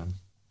plan."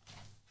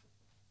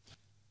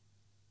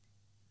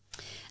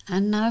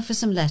 And now for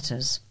some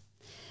letters.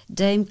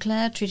 Dame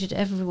Clare treated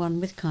everyone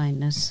with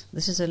kindness.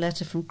 This is a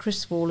letter from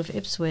Chris Wall of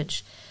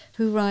Ipswich,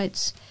 who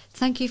writes,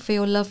 "Thank you for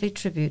your lovely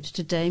tribute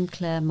to Dame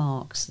Clare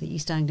Marks, the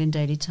East Anglian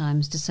Daily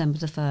Times, December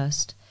the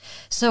 1st.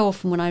 So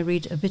often when I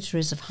read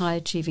obituaries of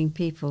high-achieving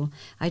people,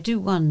 I do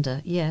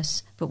wonder,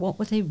 yes, but what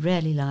were they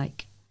really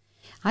like?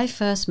 I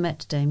first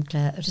met Dame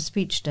Clare at a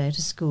speech day at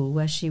a school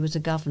where she was a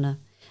governor,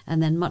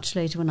 and then much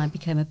later when I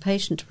became a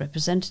patient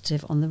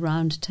representative on the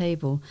round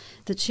table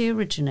that she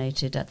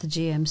originated at the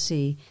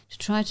GMC to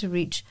try to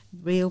reach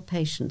real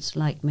patients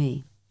like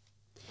me.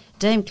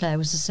 Dame Clare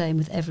was the same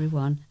with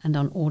everyone and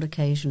on all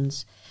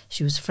occasions.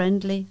 She was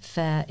friendly,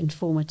 fair,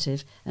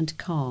 informative and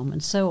calm,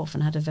 and so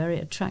often had a very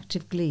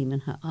attractive gleam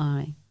in her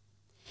eye.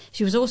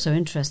 She was also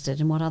interested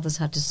in what others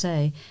had to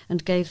say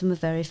and gave them a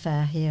very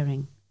fair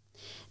hearing.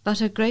 But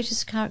her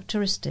greatest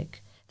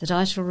characteristic, that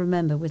I shall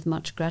remember with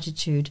much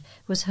gratitude,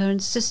 was her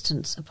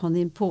insistence upon the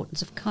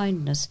importance of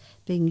kindness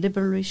being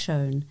liberally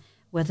shown,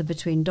 whether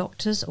between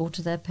doctors or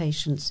to their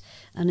patients,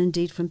 and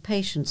indeed from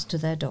patients to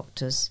their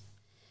doctors.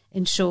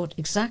 In short,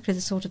 exactly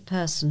the sort of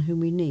person whom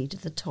we need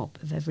at the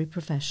top of every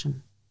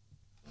profession."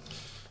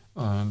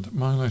 And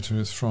my letter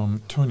is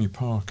from Tony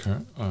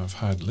Parker of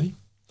Hadley.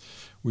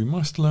 "We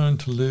must learn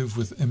to live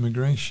with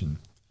immigration.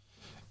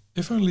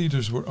 If our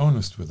leaders were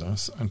honest with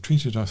us and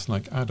treated us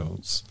like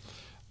adults,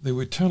 they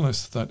would tell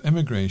us that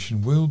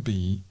immigration will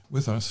be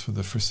with us for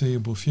the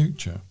foreseeable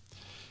future,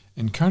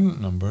 in current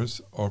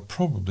numbers or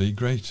probably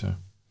greater.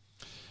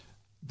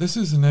 This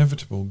is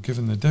inevitable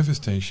given the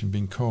devastation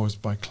being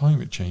caused by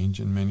climate change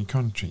in many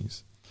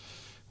countries,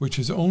 which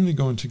is only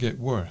going to get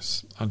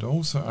worse, and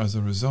also as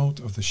a result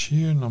of the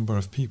sheer number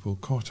of people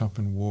caught up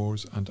in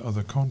wars and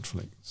other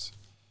conflicts.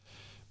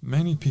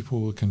 Many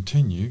people will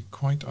continue,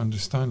 quite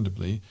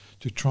understandably,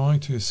 to try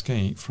to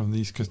escape from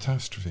these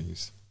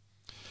catastrophes.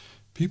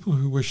 People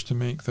who wish to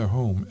make their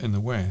home in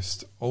the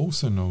West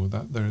also know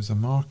that there is a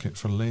market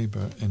for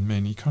labour in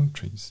many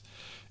countries,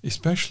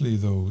 especially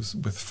those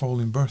with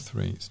falling birth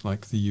rates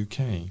like the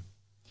UK.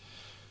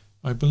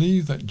 I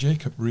believe that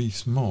Jacob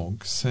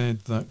Rees-Mogg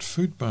said that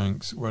food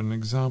banks were an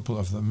example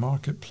of the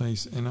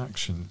marketplace in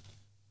action,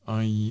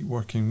 i.e.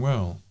 working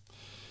well.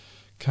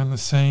 Can the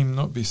same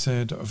not be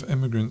said of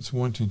immigrants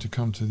wanting to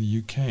come to the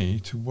UK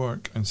to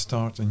work and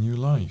start a new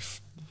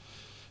life?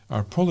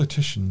 Our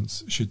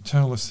politicians should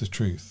tell us the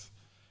truth.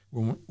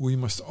 We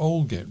must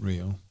all get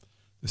real.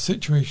 The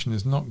situation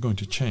is not going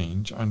to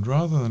change, and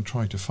rather than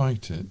try to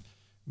fight it,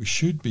 we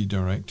should be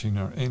directing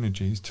our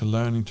energies to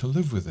learning to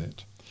live with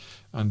it,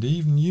 and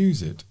even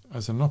use it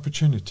as an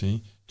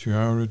opportunity to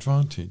our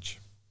advantage."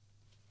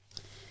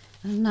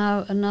 And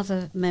now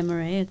another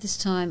memory, this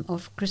time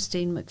of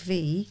Christine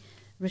McVie,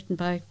 written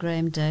by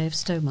Graham Day of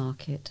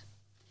Stowmarket.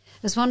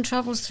 "As one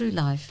travels through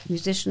life,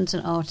 musicians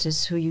and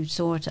artists who you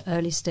saw at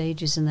early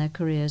stages in their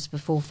careers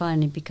before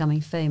finally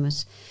becoming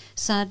famous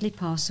sadly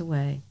pass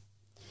away.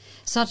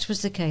 Such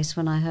was the case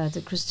when I heard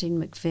that Christine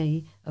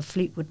McVie of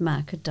Fleetwood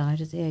Mac had died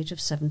at the age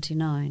of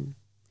 79.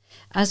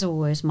 As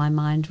always, my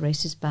mind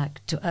races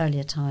back to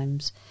earlier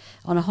times.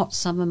 On a hot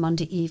summer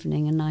Monday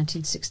evening in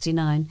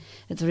 1969,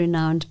 at the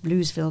renowned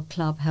Bluesville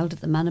Club held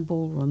at the Manor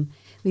Ballroom,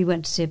 we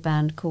went to see a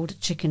band called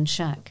Chicken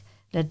Shack,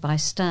 led by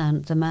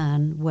Stan the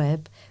Man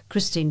Webb.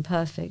 Christine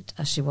Perfect,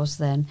 as she was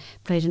then,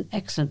 played an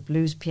excellent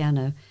blues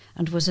piano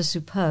and was a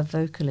superb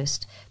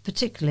vocalist,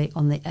 particularly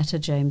on the Etta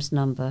James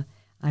number,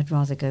 I'd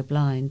Rather Go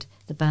Blind,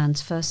 the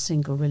band's first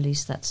single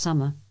released that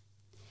summer.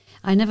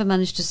 I never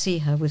managed to see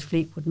her with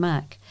Fleetwood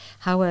Mac.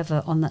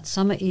 However, on that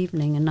summer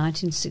evening in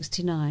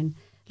 1969,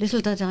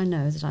 little did I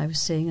know that I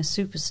was seeing a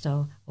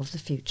superstar of the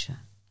future."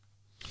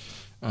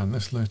 And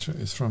this letter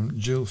is from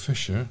Jill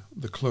Fisher,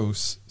 The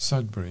Close,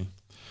 Sudbury.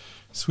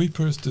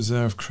 Sweepers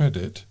deserve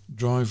credit,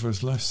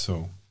 drivers less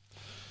so.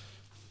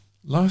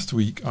 Last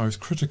week I was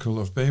critical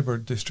of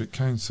Baybird District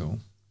Council.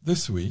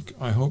 This week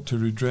I hope to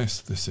redress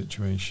the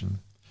situation.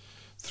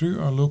 Through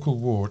our local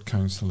ward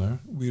councillor,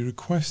 we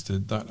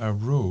requested that our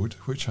road,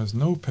 which has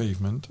no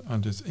pavement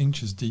and is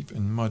inches deep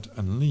in mud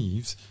and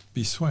leaves,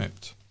 be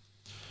swept.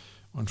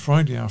 On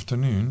Friday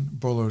afternoon,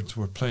 bollards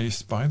were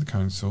placed by the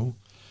council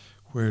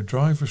where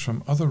drivers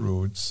from other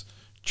roads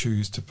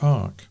choose to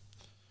park,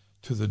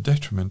 to the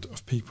detriment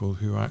of people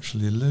who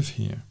actually live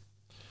here.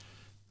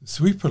 The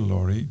sweeper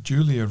lorry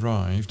duly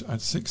arrived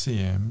at 6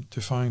 a.m.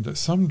 to find that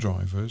some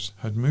drivers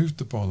had moved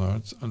the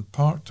bollards and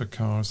parked their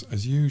cars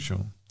as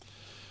usual.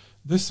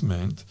 This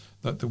meant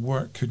that the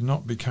work could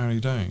not be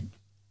carried out.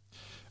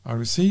 I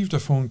received a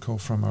phone call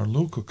from our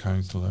local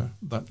councillor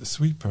that the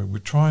sweeper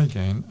would try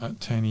again at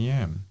 10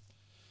 a.m,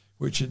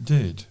 which it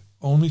did,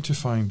 only to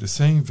find the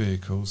same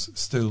vehicles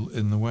still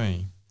in the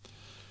way.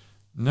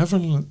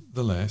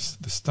 Nevertheless,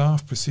 the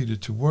staff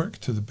proceeded to work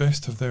to the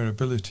best of their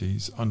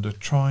abilities under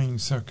trying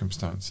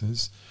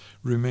circumstances,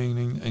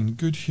 remaining in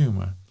good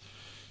humour,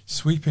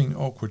 sweeping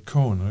awkward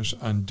corners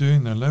and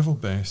doing their level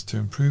best to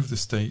improve the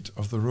state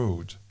of the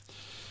road.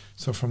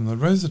 So from the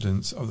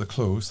residents of the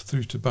Close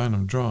through to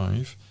Banham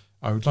Drive,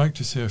 I would like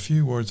to say a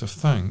few words of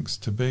thanks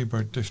to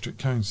Baybird District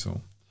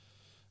Council.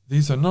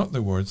 These are not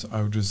the words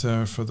I would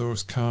reserve for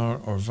those car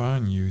or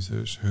van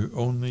users who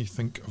only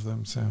think of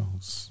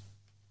themselves.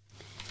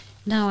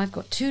 Now I've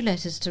got two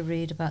letters to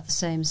read about the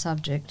same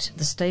subject,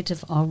 the state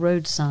of our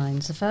road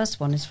signs. The first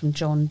one is from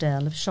John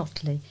Dell of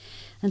Shotley,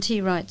 and he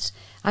writes,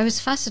 I was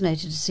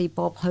fascinated to see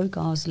Bob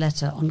Hogarth's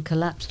letter on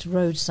collapsed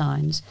road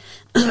signs,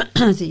 the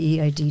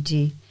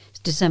EADD,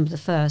 December the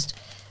 1st.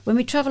 When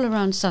we travel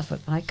around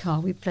Suffolk by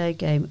car, we play a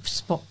game of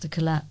spot the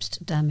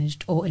collapsed,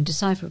 damaged or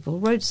indecipherable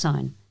road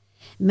sign.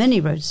 Many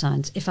road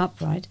signs, if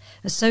upright,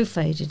 are so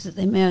faded that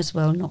they may as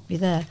well not be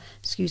there.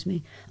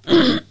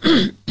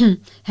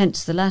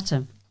 Hence the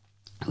latter.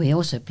 We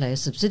also play a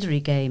subsidiary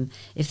game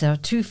if there are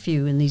too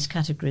few in these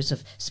categories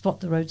of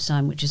spot the road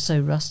sign which is so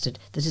rusted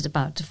that it's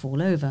about to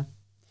fall over.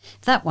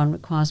 That one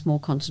requires more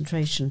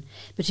concentration,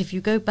 but if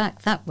you go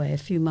back that way a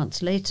few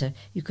months later,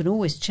 you can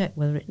always check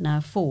whether it now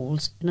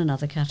falls in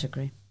another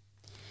category.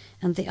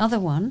 And the other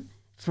one,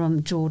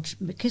 from George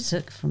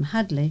McKissock from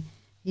Hadley,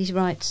 he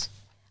writes,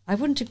 I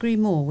wouldn't agree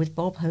more with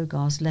Bob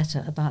Hogarth's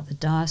letter about the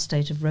dire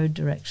state of road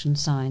direction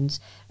signs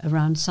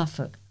around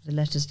Suffolk. The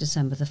letter's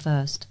December the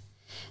 1st.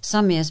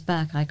 Some years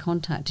back I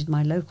contacted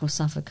my local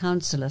Suffolk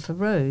councillor for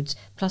roads,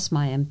 plus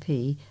my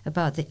MP,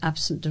 about the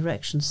absent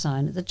direction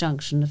sign at the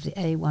junction of the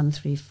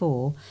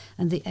A134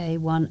 and the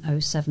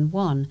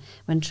A1071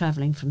 when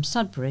travelling from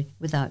Sudbury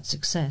without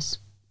success.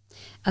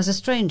 As a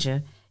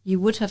stranger, you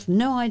would have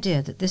no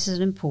idea that this is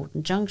an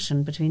important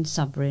junction between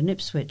Sudbury and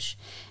Ipswich,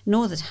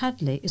 nor that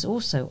Hadley is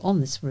also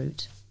on this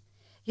route.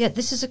 Yet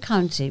this is a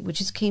county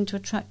which is keen to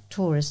attract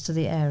tourists to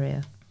the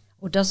area.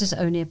 Or does this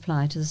only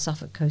apply to the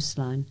Suffolk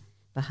coastline?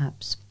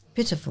 Perhaps.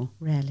 Pitiful,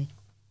 really.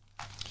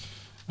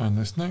 And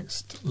this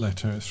next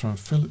letter is from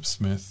Philip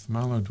Smith,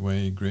 Mallard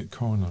Way, Great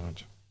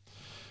Cornard.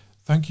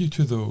 Thank you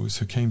to those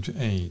who came to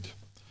aid.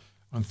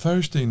 On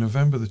Thursday,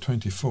 November the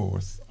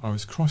 24th, I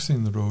was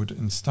crossing the road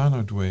in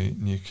Stannard Way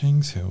near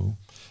Kings Hill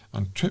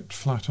and tripped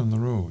flat on the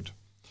road.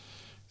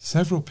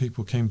 Several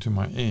people came to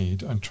my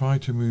aid and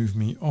tried to move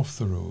me off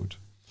the road.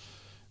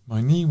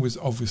 My knee was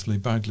obviously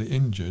badly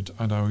injured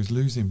and I was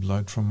losing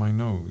blood from my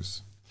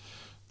nose.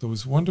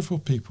 Those wonderful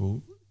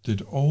people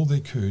did all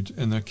they could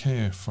in their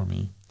care for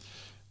me.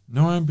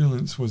 No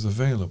ambulance was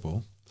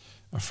available.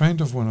 A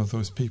friend of one of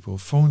those people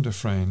phoned a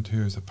friend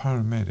who is a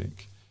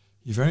paramedic.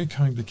 He very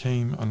kindly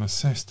came and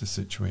assessed the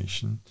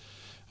situation,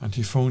 and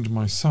he phoned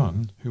my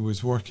son, who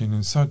was working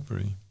in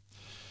Sudbury.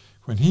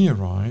 When he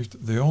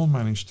arrived, they all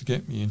managed to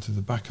get me into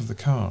the back of the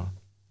car.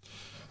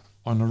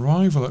 On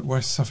arrival at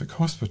West Suffolk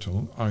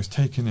Hospital, I was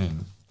taken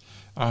in.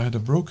 I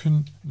had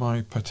broken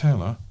my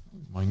patella,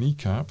 my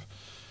kneecap.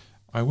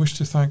 I wish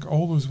to thank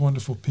all those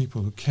wonderful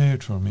people who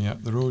cared for me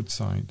at the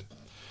roadside.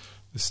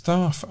 The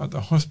staff at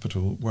the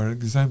hospital were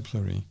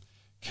exemplary,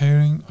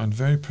 caring and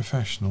very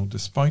professional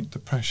despite the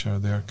pressure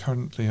they are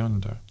currently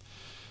under.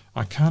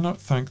 I cannot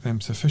thank them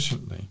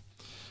sufficiently,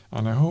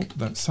 and I hope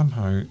that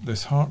somehow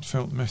this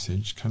heartfelt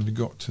message can be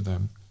got to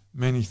them.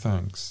 Many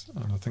thanks,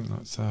 and I think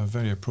that's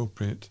very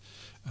appropriate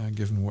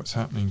given what's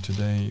happening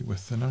today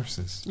with the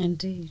nurses.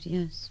 Indeed,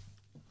 yes.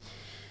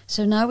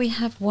 So now we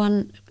have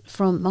one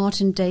from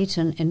Martin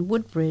Dayton in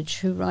Woodbridge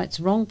who writes,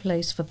 wrong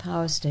place for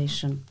power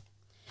station.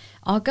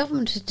 Our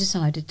government has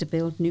decided to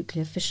build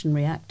nuclear fission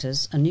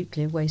reactors and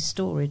nuclear waste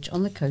storage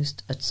on the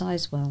coast at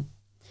Sizewell.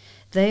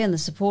 They and the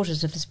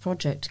supporters of this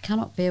project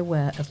cannot be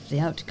aware of the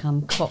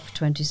outcome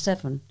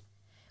COP27.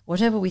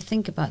 Whatever we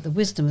think about the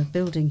wisdom of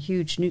building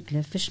huge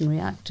nuclear fission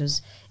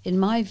reactors, in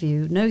my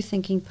view, no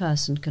thinking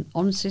person can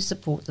honestly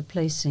support the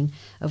placing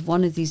of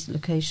one of these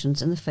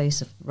locations in the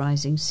face of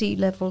rising sea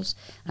levels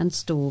and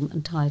storm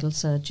and tidal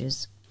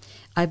surges.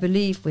 I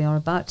believe we are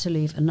about to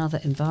leave another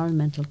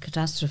environmental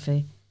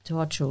catastrophe to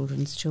our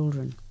children's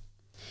children.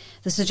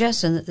 The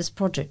suggestion that this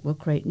project will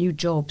create new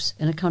jobs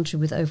in a country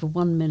with over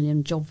 1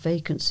 million job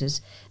vacancies,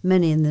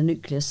 many in the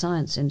nuclear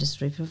science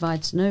industry,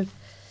 provides no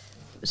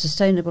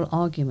sustainable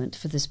argument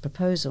for this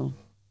proposal.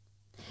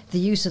 The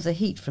use of the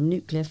heat from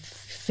nuclear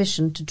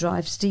fission to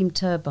drive steam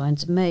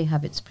turbines may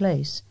have its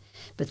place,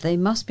 but they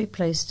must be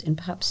placed in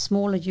perhaps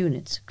smaller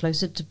units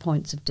closer to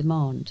points of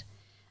demand,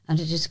 and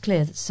it is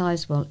clear that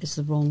Sizewell is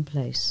the wrong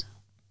place.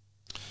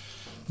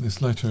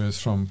 This letter is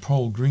from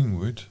Paul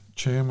Greenwood,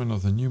 Chairman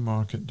of the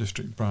Newmarket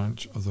District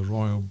Branch of the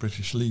Royal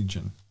British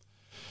Legion.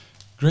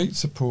 Great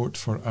support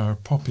for our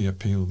poppy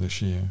appeal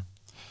this year.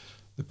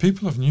 The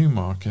people of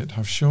Newmarket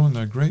have shown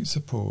their great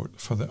support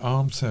for the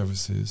armed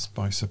services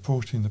by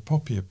supporting the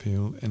poppy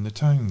appeal in the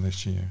town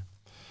this year.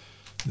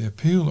 The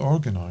appeal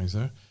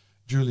organiser,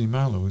 Julie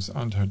Mallows,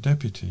 and her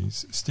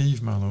deputies,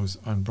 Steve Mallows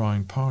and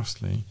Brian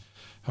Parsley,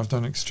 have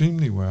done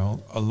extremely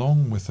well,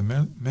 along with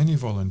the many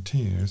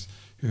volunteers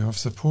who have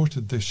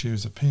supported this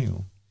year's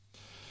appeal.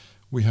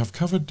 We have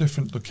covered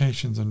different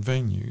locations and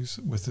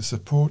venues with the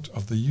support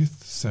of the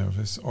youth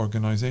service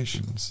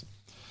organisations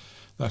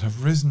that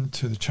have risen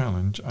to the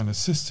challenge and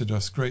assisted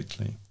us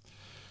greatly.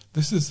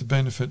 This is the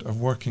benefit of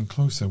working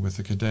closer with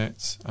the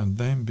cadets and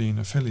them being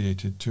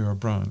affiliated to our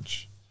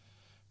branch.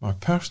 My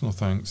personal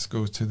thanks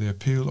goes to the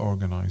appeal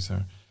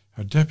organiser,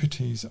 her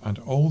deputies and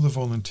all the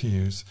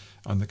volunteers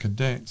and the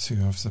cadets who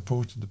have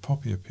supported the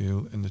poppy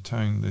appeal in the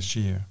town this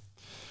year.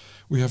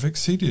 We have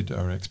exceeded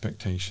our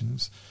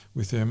expectations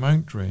with the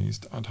amount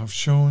raised and have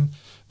shown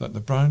that the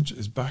branch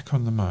is back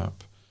on the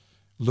map,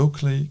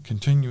 locally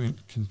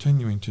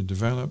continuing to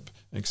develop,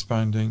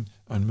 expanding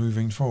and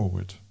moving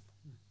forward.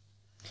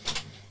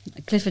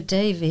 Clifford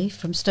Davey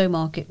from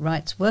Stowmarket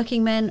writes,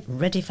 "Working men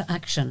ready for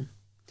action.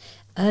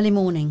 Early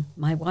morning,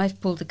 my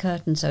wife pulled the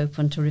curtains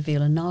open to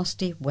reveal a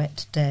nasty,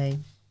 wet day.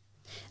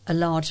 A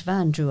large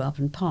van drew up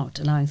and parked,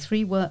 allowing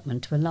 3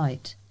 workmen to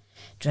alight.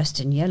 Dressed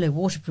in yellow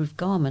waterproof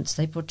garments,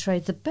 they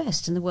portrayed the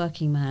best in the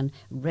working man,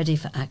 ready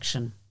for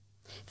action.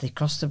 They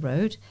crossed the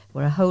road,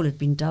 where a hole had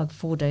been dug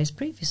 4 days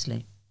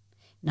previously.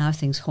 Now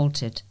things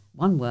halted.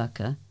 One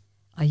worker,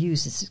 I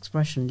use this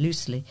expression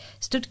loosely,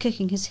 stood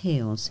kicking his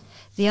heels.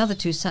 The other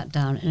 2 sat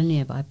down in a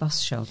nearby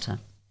bus shelter.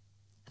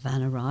 A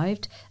van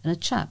arrived, and a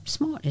chap,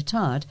 smartly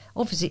attired,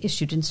 obviously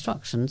issued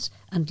instructions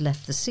and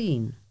left the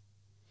scene.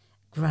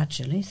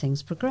 Gradually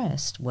things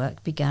progressed.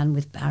 Work began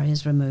with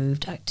barriers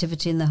removed,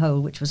 activity in the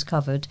hole which was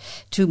covered.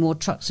 2 more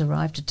trucks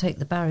arrived to take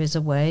the barriers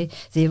away.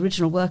 The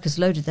original workers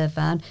loaded their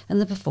van,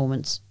 and the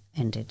performance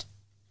ended.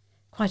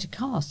 Quite a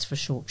cast for a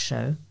short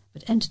show,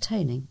 but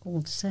entertaining all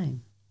the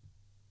same."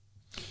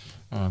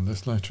 And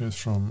this letter is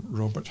from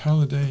Robert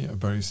Halliday of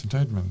Bury St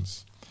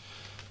Edmunds.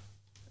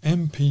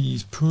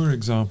 MP's poor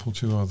example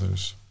to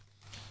others.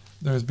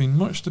 There has been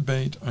much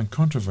debate and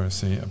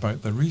controversy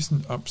about the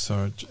recent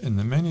upsurge in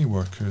the many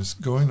workers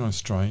going on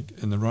strike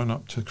in the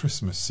run-up to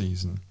Christmas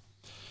season.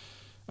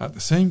 At the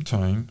same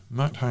time,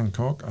 Matt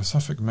Hancock, a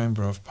Suffolk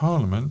Member of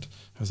Parliament,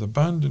 has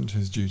abandoned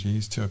his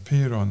duties to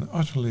appear on the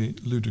utterly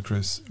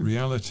ludicrous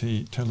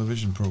reality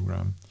television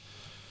programme.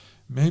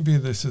 Maybe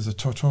this is a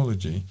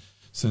tautology,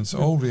 since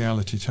all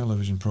reality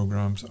television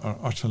programmes are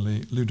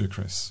utterly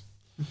ludicrous.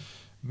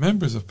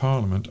 Members of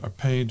Parliament are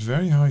paid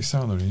very high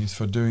salaries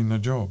for doing their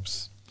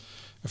jobs.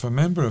 If a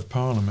Member of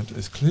Parliament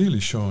is clearly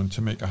shown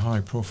to make a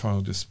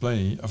high-profile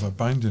display of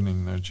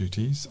abandoning their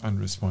duties and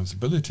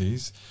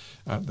responsibilities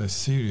at this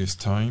serious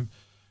time,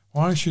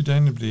 why should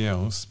anybody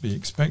else be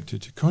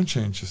expected to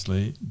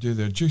conscientiously do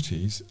their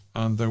duties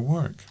and their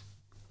work?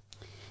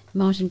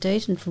 Martin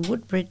Dayton from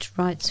Woodbridge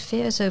writes,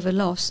 "Fears over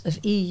loss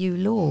of EU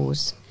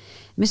laws.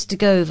 Mr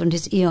Gove and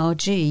his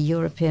ERG,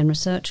 European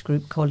Research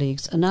Group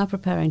colleagues, are now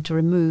preparing to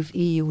remove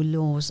EU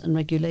laws and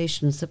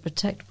regulations that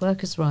protect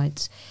workers'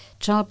 rights,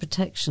 child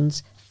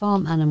protections,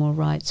 farm animal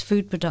rights,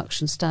 food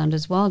production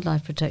standards,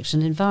 wildlife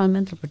protection,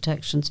 environmental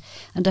protections,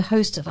 and a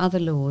host of other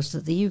laws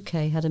that the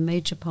UK had a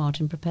major part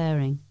in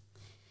preparing.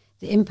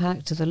 The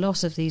impact of the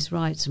loss of these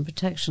rights and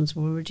protections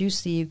will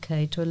reduce the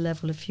UK to a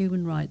level of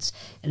human rights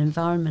and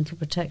environmental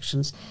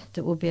protections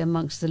that will be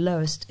amongst the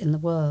lowest in the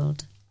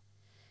world.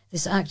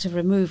 This active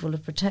removal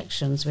of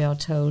protections, we are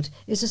told,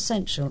 is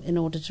essential in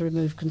order to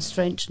remove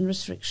constraints and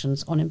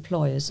restrictions on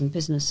employers and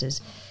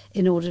businesses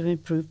in order to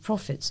improve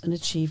profits and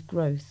achieve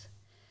growth.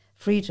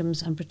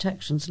 Freedoms and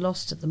protections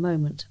lost at the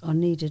moment are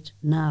needed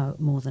now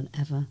more than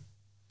ever."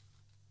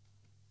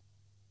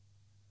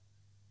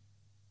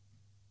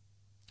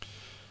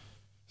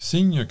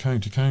 Senior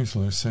County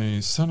Councillor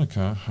says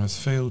Seneca has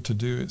failed to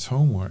do its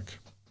homework.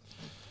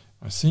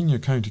 A senior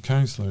county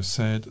councillor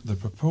said the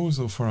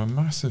proposal for a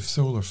massive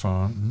solar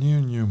farm near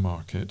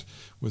Newmarket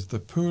was the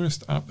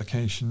poorest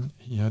application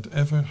he had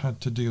ever had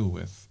to deal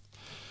with.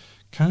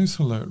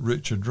 Councillor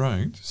Richard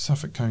Rout,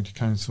 Suffolk County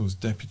Council's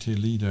Deputy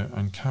Leader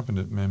and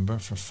Cabinet Member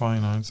for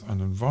Finance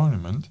and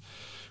Environment,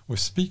 was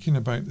speaking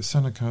about the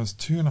Senecas'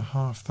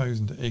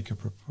 2,500 acre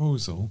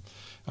proposal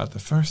at the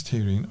first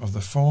hearing of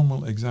the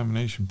formal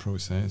examination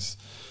process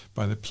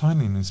by the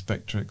Planning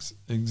Inspectorate's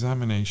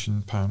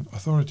Examination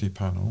Authority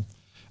panel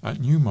at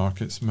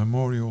Newmarket's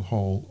Memorial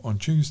Hall on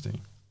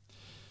Tuesday.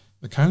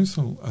 The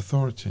Council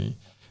Authority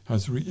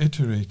has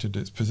reiterated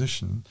its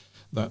position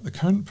that the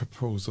current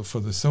proposal for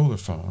the solar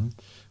farm,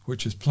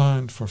 which is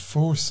planned for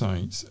 4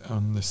 sites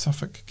on the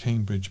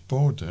Suffolk-Cambridge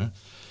border,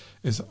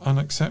 is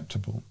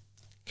unacceptable.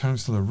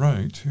 Councillor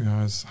Rout, who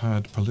has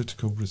had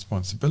political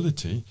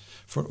responsibility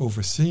for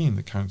overseeing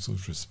the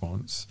Council's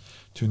response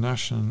to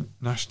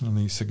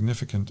nationally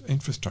significant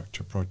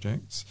infrastructure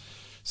projects,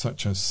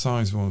 such as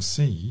Sizewell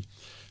C,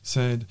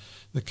 said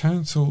the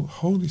Council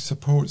wholly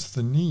supports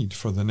the need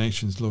for the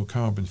nation's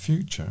low-carbon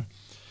future,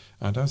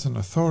 and as an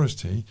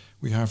authority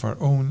we have our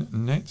own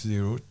net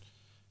zero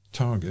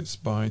targets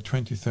by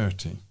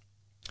 2030.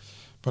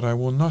 But I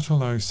will not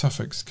allow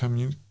Suffolk's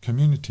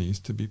communities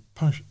to be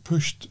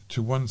pushed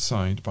to one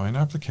side by an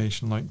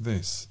application like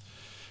this,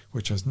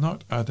 which has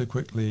not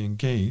adequately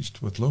engaged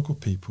with local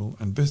people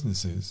and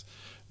businesses,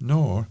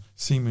 nor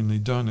seemingly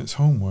done its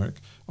homework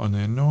on the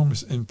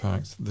enormous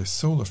impact this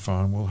solar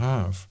farm will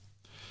have.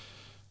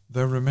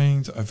 There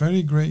remains a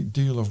very great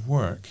deal of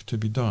work to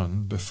be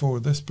done before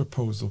this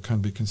proposal can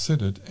be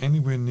considered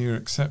anywhere near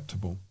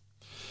acceptable.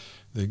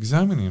 The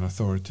examining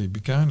authority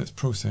began its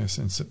process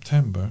in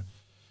September,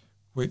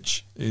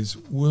 which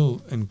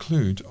will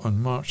include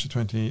on March the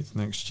 28th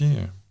next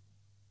year.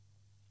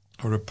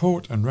 A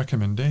report and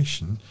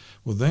recommendation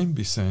will then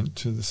be sent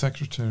to the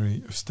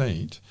Secretary of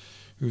State,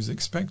 who is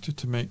expected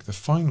to make the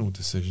final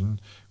decision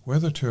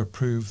whether to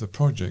approve the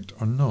project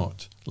or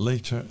not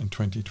later in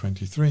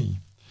 2023.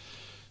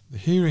 The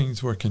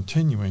hearings were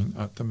continuing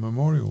at the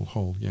Memorial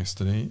Hall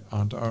yesterday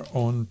and are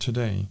on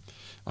today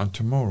and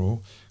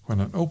tomorrow, when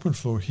an open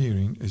floor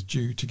hearing is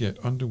due to get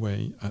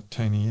underway at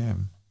 10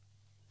 a.m.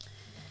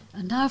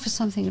 And now for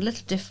something a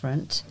little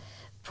different.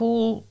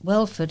 Paul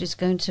Welford is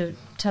going to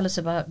tell us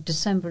about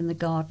December in the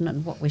garden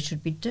and what we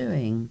should be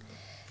doing.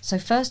 So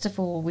first of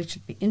all, we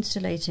should be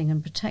insulating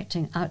and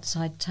protecting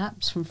outside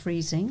taps from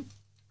freezing.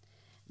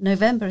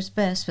 November is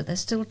best, but there's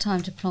still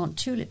time to plant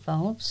tulip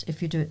bulbs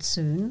if you do it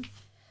soon.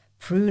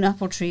 Prune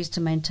apple trees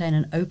to maintain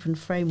an open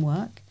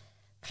framework.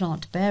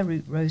 Plant bare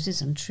root roses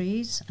and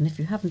trees, and if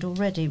you haven't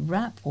already,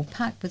 wrap or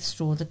pack with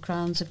straw the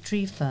crowns of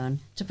tree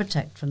fern to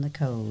protect from the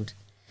cold.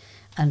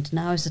 And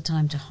now is the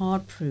time to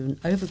hard prune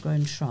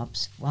overgrown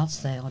shrubs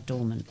whilst they are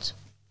dormant.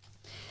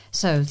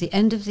 So the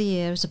end of the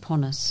year is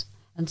upon us,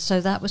 and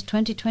so that was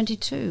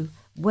 2022.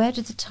 Where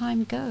did the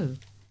time go?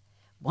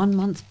 1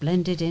 month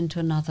blended into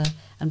another,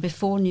 and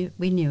before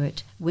we knew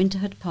it, winter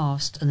had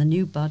passed and the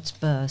new buds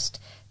burst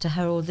to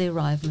herald the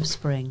arrival of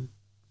spring.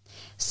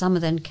 Summer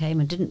then came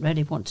and didn't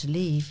really want to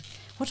leave.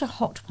 What a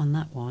hot one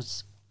that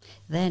was.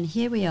 Then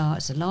here we are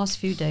as the last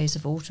few days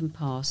of autumn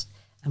passed,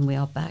 and we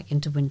are back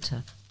into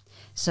winter.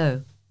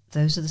 So,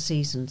 those are the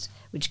seasons,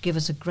 which give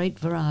us a great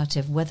variety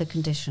of weather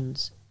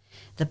conditions.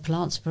 The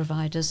plants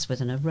provide us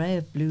with an array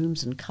of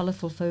blooms and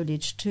colourful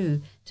foliage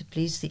too, to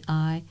please the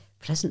eye,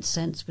 pleasant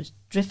scents which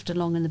drift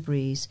along in the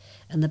breeze,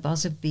 and the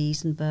buzz of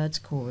bees and birds'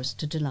 chorus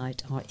to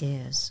delight our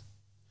ears.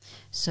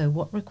 So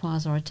what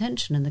requires our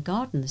attention in the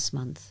garden this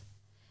month?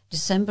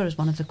 December is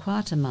one of the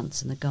quieter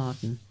months in the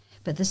garden,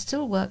 but there's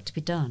still work to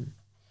be done.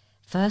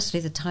 Firstly,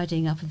 the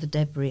tidying up of the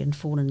debris and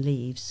fallen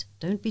leaves.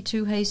 Don't be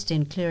too hasty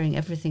in clearing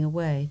everything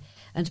away,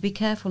 and be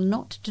careful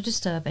not to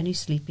disturb any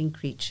sleeping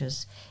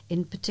creatures,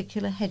 in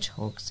particular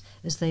hedgehogs,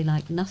 as they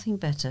like nothing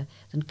better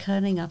than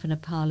curling up in a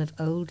pile of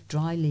old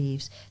dry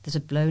leaves that are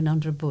blown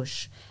under a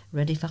bush,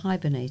 ready for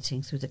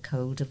hibernating through the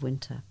cold of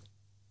winter.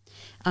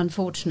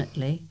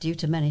 Unfortunately, due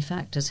to many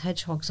factors,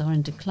 hedgehogs are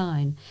in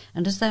decline,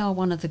 and as they are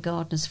one of the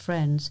gardener's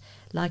friends,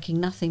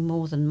 liking nothing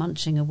more than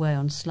munching away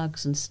on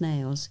slugs and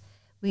snails,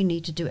 we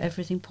need to do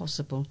everything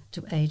possible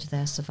to aid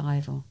their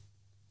survival.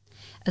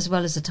 As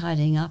well as the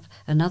tidying up,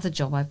 another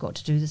job I've got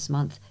to do this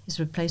month is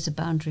replace a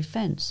boundary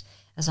fence,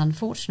 as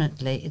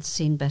unfortunately it's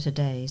seen better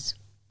days.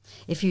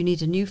 If you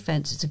need a new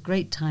fence, it's a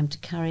great time to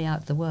carry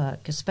out the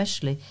work,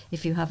 especially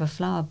if you have a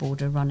flower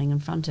border running in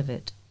front of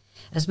it.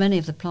 As many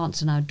of the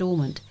plants are now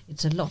dormant,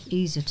 it's a lot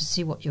easier to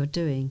see what you're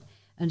doing,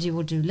 and you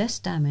will do less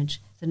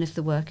damage than if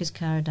the work is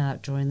carried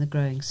out during the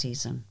growing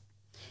season.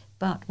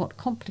 But what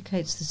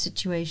complicates the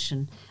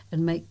situation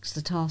and makes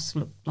the task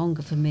look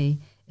longer for me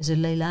is a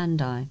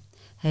lelandii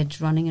hedge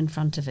running in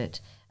front of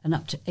it and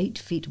up to 8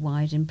 feet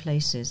wide in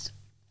places.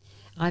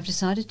 I've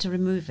decided to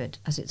remove it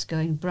as it's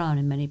going brown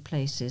in many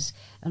places,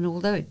 and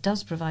although it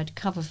does provide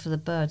cover for the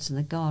birds in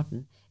the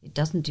garden, it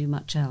doesn't do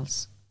much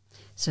else.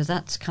 So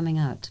that's coming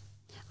out.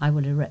 I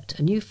will erect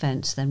a new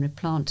fence, then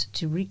replant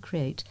to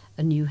recreate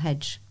a new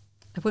hedge.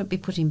 I won't be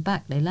putting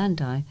back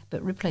lelandii,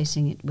 but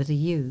replacing it with a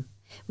yew,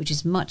 which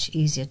is much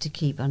easier to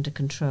keep under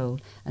control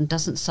and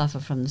doesn't suffer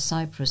from the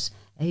cypress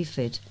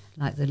aphid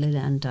like the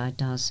lelandii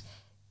does,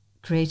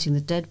 creating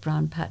the dead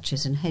brown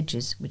patches in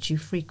hedges which you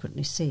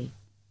frequently see.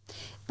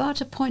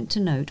 But a point to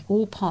note,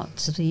 all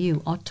parts of the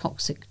yew are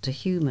toxic to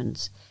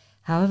humans.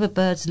 However,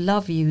 birds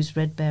love use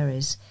red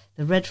berries.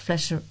 The red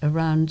flesh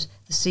around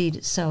the seed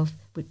itself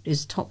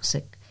is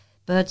toxic.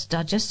 Birds'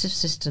 digestive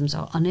systems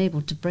are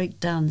unable to break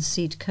down the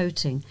seed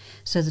coating,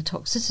 so the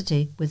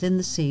toxicity within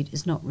the seed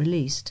is not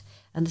released,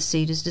 and the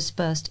seed is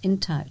dispersed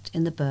intact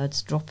in the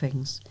bird's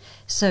droppings.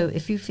 So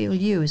if you feel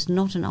yew is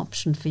not an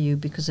option for you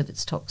because of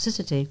its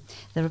toxicity,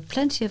 there are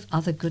plenty of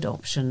other good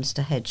options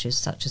to hedges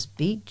such as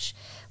beech,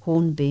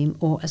 hornbeam,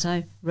 or, as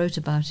I wrote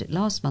about it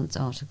last month's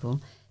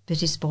article,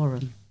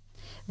 Pittosporum.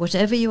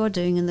 Whatever you are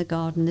doing in the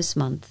garden this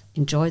month,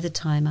 enjoy the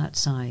time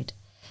outside.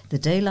 The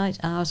daylight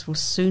hours will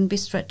soon be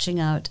stretching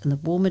out and the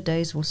warmer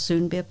days will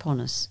soon be upon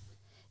us.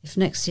 If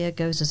next year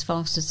goes as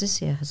fast as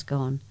this year has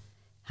gone,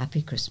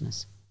 happy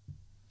Christmas.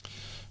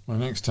 My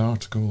next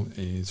article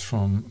is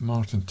from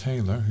Martin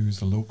Taylor,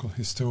 who's a local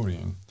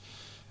historian.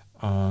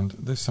 And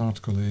this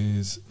article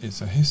is,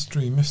 It's a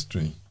History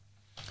Mystery.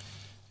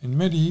 In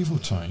medieval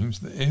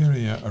times, the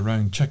area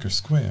around Chequer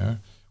Square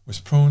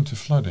was prone to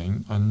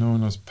flooding and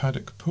known as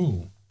Paddock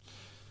Pool,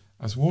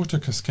 as water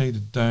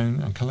cascaded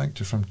down and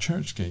collected from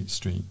Churchgate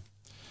Street.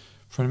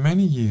 For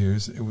many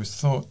years it was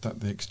thought that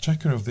the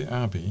exchequer of the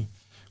Abbey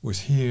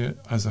was here,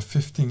 as a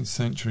 15th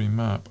century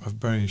map of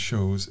Bury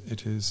shows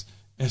it is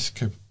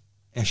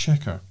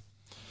Exchequer.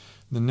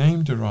 The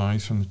name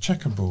derives from the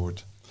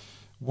checkerboard,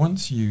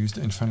 once used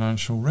in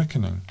financial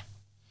reckoning.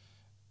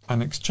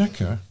 An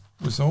exchequer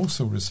was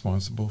also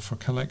responsible for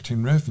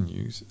collecting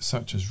revenues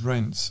such as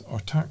rents or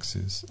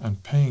taxes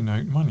and paying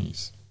out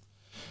monies.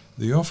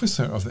 The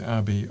officer of the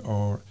abbey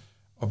or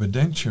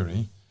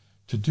obedentiary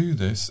to do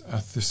this, a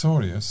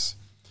thesaurus,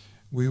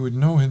 we would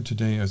know him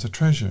today as a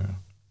treasurer.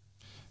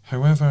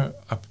 However,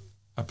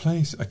 a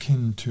place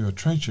akin to a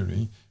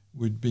treasury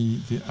would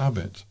be the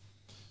abbot.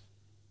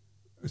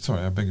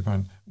 Sorry, I beg your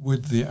pardon.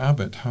 Would the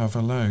abbot have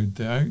allowed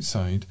the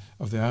outside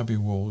of the abbey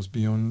walls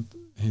beyond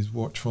his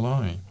watchful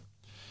eye?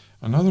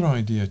 Another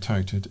idea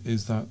touted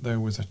is that there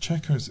was a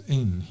Chequers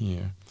Inn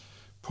here,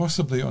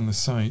 possibly on the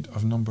site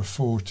of number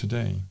 4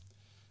 today.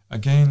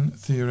 Again,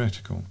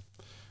 theoretical.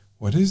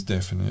 What is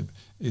definite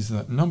is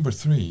that number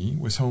 3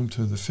 was home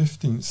to the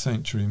 15th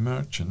century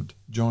merchant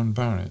John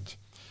Barrett,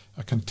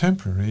 a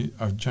contemporary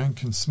of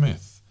Jankin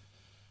Smith,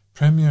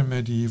 premier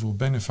medieval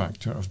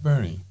benefactor of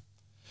Bury.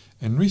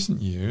 In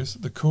recent years,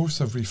 the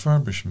course of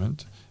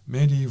refurbishment,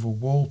 medieval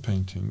wall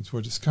paintings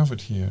were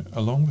discovered here,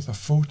 along with a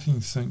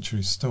 14th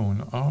century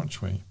stone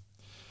archway.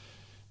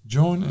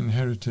 John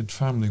inherited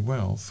family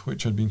wealth,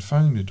 which had been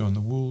founded on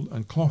the wool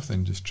and cloth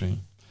industry,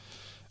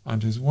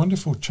 and his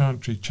wonderful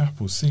chantry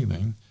chapel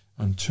ceiling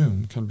and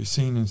tomb can be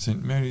seen in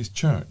St. Mary's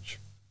Church.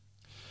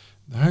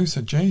 The house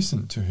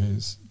adjacent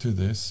to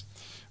this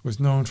was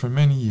known for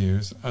many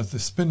years as the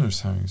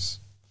Spinner's House,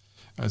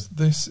 as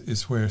this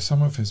is where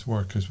some of his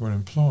workers were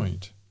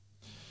employed.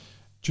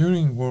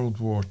 During World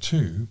War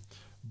II,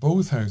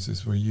 both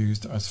houses were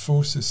used as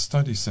Forces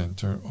Study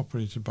Centre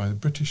operated by the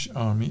British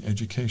Army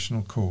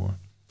Educational Corps,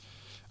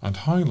 and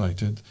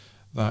highlighted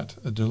that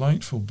a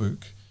delightful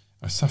book,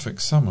 A Suffolk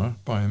Summer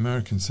by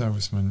American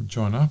serviceman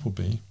John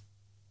Appleby,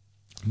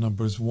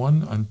 numbers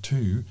 1 and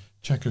 2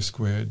 Chequer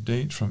Square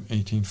date from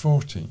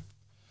 1840.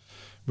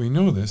 We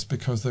know this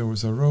because there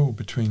was a row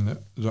between the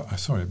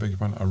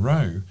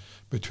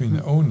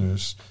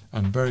owners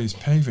and Bury's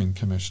paving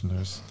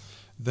commissioners,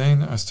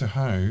 then as to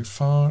how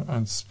far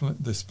and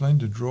the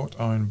splendid wrought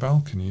iron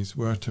balconies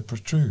were to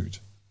protrude.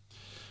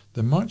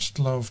 The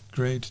much-loved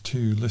Grade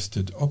 2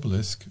 listed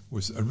obelisk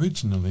was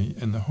originally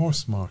in the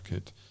Horse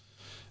Market,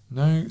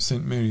 now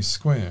St. Mary's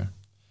Square.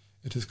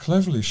 It is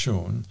cleverly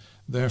shown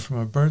there from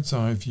a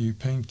bird's-eye view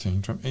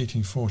painting from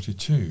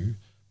 1842,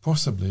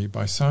 possibly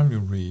by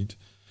Samuel Reid,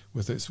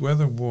 with its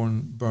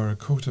weather-worn borough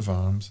coat of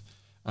arms,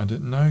 and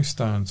it now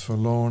stands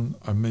forlorn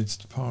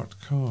amidst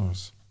parked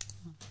cars.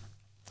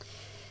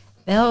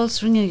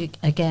 Bells ringing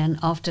again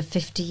after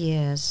 50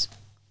 years.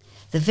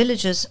 The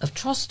villagers of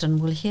Troston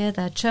will hear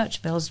their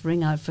church bells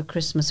ring out for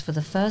Christmas for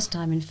the first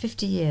time in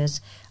 50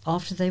 years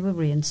after they were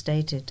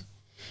reinstated.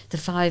 The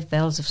 5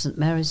 bells of St.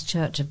 Mary's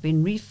Church have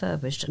been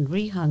refurbished and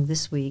rehung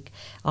this week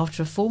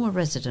after a former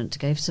resident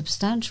gave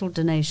substantial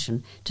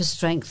donation to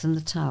strengthen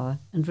the tower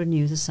and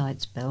renew the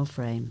site's bell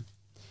frame.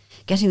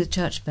 Getting the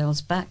church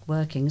bells back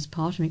working is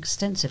part of an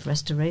extensive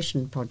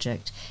restoration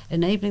project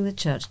enabling the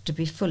church to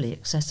be fully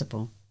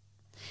accessible.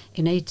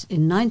 In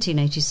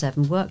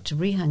 1987, work to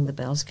rehang the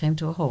bells came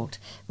to a halt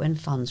when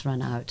funds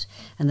ran out,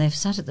 and they've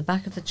sat at the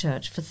back of the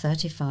church for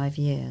 35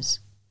 years.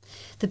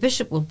 The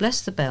bishop will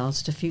bless the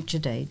bells at a future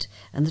date,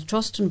 and the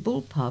Troston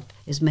Bull Pub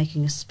is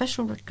making a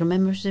special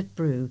commemorative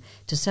brew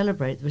to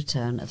celebrate the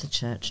return of the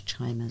church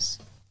chimers.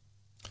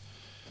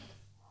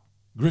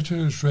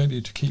 Gritters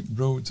ready to keep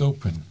roads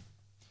open.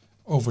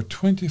 Over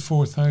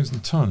 24,000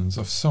 tonnes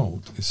of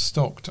salt is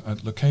stocked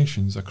at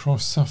locations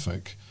across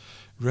Suffolk,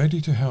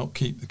 ready to help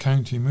keep the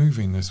county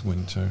moving this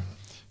winter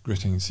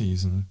gritting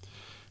season.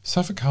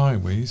 Suffolk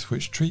Highways,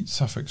 which treats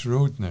Suffolk's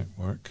road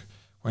network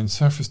when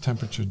surface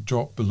temperature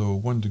dropped below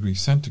 1 degree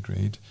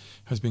centigrade,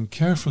 has been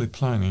carefully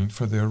planning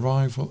for the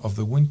arrival of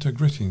the winter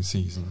gritting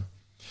season,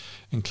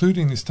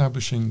 including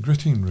establishing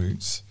gritting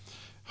routes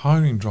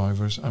hiring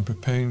drivers and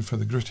preparing for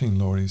the gritting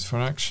lorries for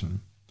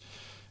action.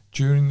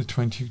 During the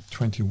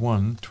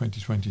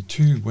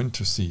 2021-2022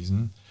 winter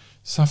season,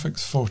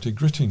 Suffolk's 40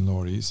 gritting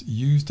lorries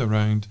used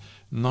around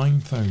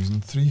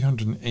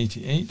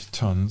 9,388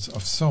 tonnes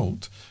of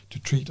salt to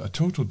treat a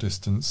total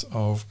distance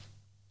of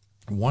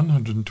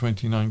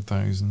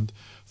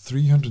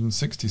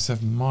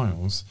 129,367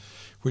 miles,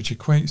 which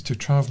equates to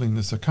travelling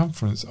the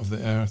circumference of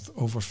the Earth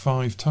over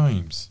 5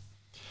 times.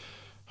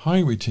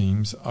 Highway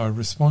teams are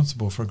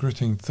responsible for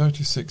gritting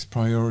 36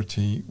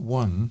 Priority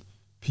 1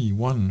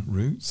 P1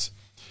 routes,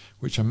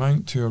 which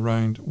amount to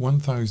around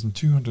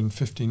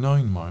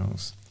 1,259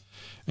 miles,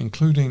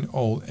 including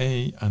all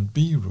A and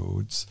B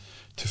roads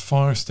to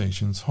fire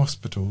stations,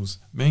 hospitals,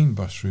 main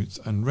bus routes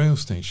and rail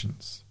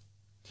stations.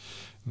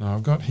 Now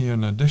I've got here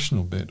an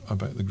additional bit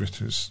about the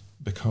gritters,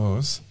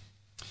 because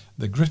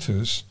the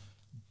gritters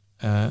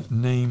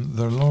name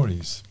their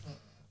lorries,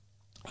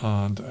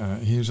 and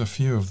here's a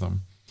few of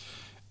them.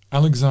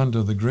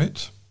 Alexander the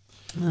Grit,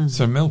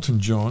 Sir Milton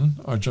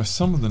John are just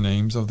some of the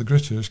names of the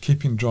gritters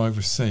keeping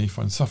drivers safe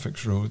on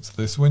Suffolk's roads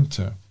this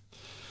winter.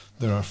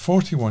 There are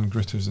 41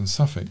 gritters in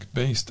Suffolk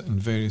based in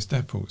various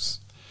depots.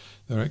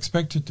 They are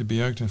expected to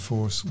be out in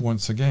force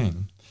once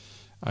again.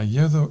 A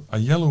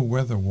yellow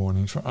weather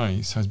warning for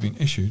ice has been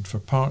issued for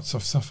parts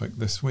of Suffolk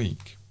this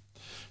week.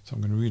 So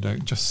I'm going to read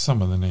out just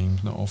some of the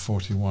names, not all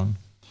 41.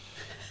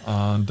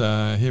 And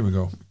here we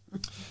go.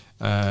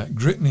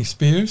 Gritney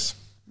Spears,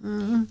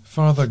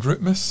 Father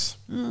Gritmas,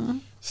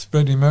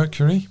 Spready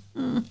Mercury,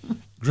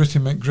 Gritty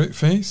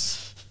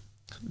McGritface,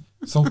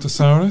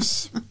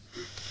 Saltosaurus,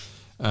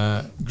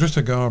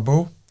 Gritta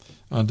Garbo,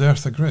 and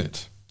Eartha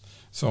Grit.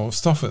 So I'll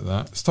stop at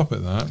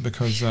that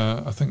because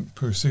I think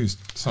poor Sue's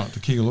starting to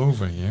keel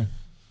over here.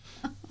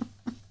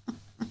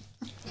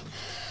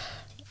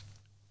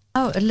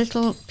 Oh, a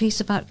little piece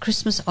about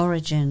Christmas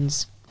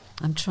origins.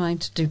 I'm trying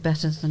to do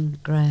better than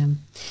Graham.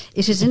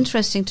 It is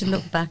interesting to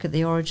look back at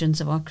the origins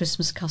of our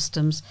Christmas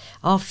customs.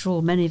 After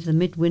all, many of the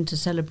midwinter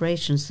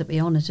celebrations that we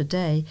honour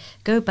today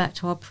go back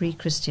to our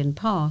pre-Christian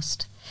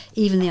past.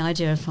 Even the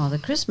idea of Father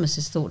Christmas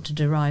is thought to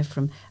derive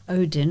from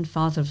Odin,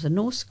 father of the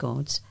Norse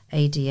gods,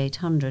 AD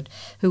 800,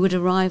 who would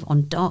arrive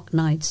on dark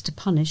nights to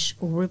punish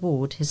or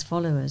reward his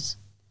followers.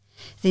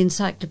 The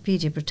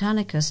Encyclopaedia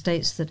Britannica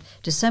states that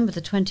December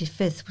the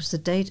 25th was the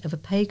date of a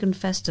pagan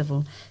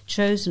festival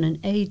chosen in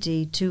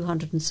AD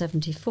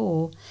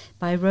 274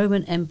 by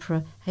Roman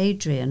Emperor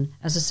Hadrian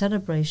as a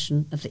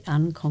celebration of the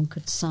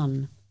unconquered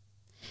sun.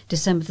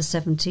 December the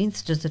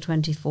 17th to the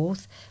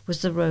 24th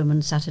was the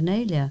Roman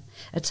Saturnalia,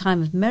 a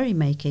time of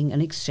merrymaking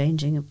and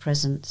exchanging of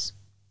presents.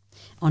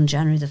 On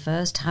January the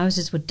 1st,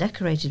 houses were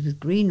decorated with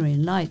greenery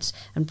and lights,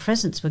 and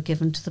presents were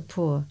given to the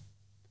poor.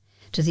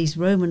 To these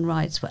Roman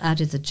rites were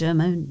added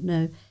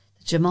the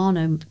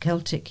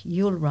Germano-Celtic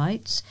Yule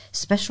rites,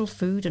 special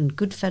food and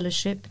good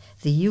fellowship,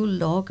 the Yule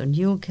log and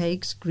Yule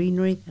cakes,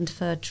 greenery and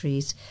fir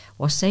trees,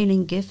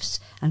 wassailing gifts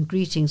and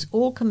greetings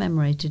all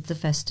commemorated the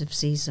festive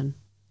season.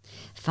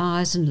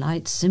 Fires and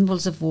lights,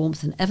 symbols of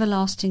warmth and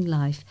everlasting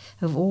life,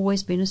 have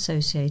always been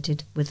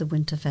associated with the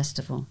winter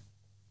festival.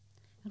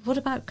 And what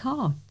about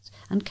cards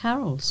and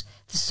carols,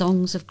 the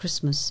songs of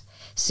Christmas?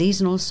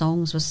 Seasonal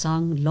songs were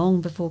sung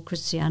long before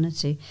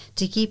Christianity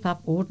to keep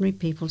up ordinary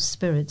people's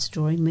spirits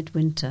during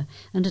midwinter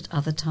and at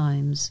other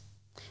times.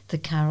 The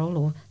carol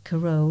or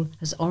carol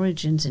has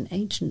origins in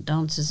ancient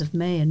dances of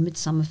May and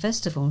midsummer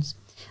festivals,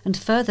 and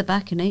further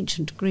back in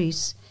ancient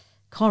Greece,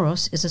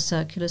 choros is a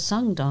circular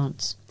sung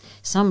dance.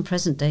 Some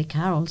present-day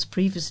carols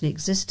previously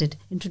existed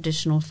in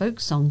traditional folk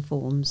song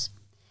forms.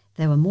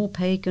 They were more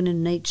pagan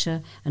in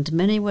nature, and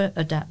many were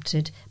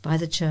adapted by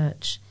the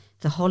church.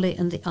 The holly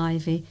and the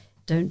ivy,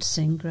 don't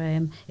sing,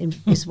 Graham,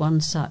 is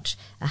one such.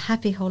 A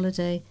happy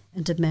holiday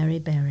and a merry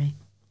berry.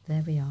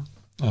 There we are.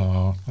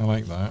 Oh, I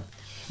like that.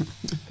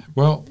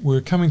 Well,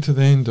 we're coming to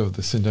the end of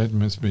the St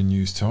Edmundsbury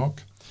News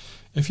Talk.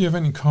 If you have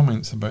any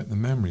comments about the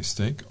memory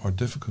stick or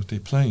difficulty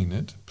playing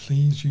it,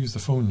 please use the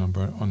phone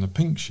number on the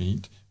pink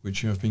sheet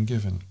which you have been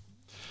given.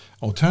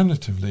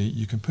 Alternatively,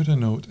 you can put a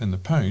note in the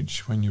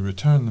pouch when you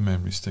return the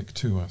memory stick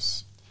to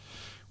us.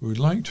 We would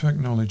like to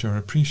acknowledge our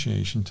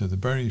appreciation to the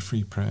Bury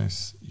Free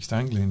Press, East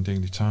Anglian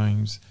Daily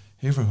Times,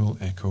 Haverhill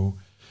Echo,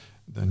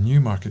 the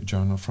Newmarket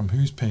Journal, from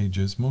whose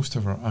pages most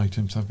of our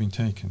items have been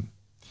taken.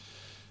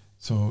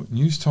 So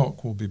News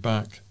Talk will be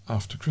back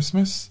after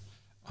Christmas,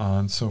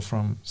 and so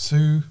from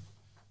Sue,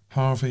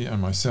 Harvey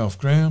and myself,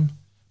 Graham,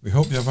 we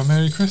hope you have a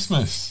Merry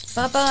Christmas.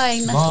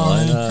 Bye-bye.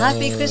 Bye.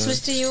 Happy Christmas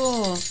to you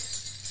all.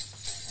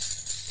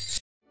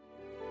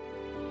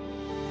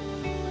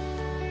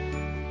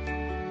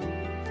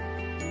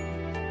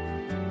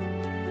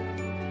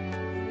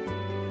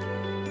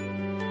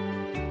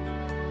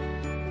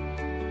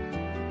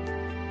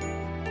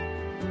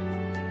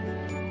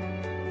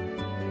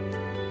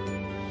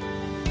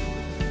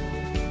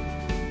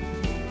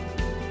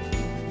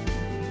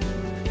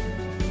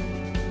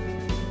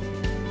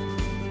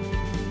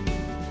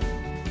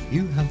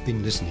 You have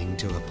been listening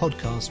to a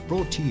podcast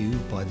brought to you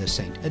by the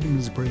St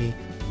Edmundsbury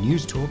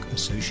News Talk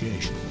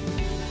Association.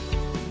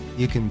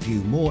 You can view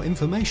more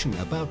information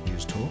about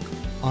News Talk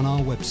on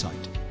our website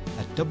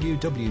at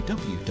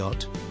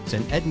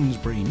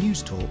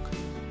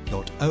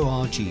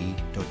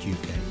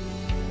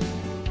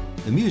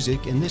www.stedmondsburynewstalk.org.uk. The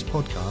music in this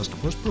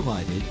podcast was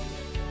provided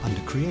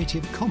under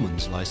Creative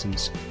Commons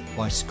license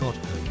by Scott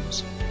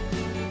Holmes.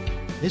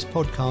 This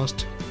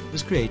podcast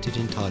was created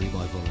entirely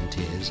by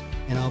volunteers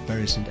in our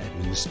Bury St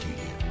Edmunds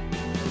studio.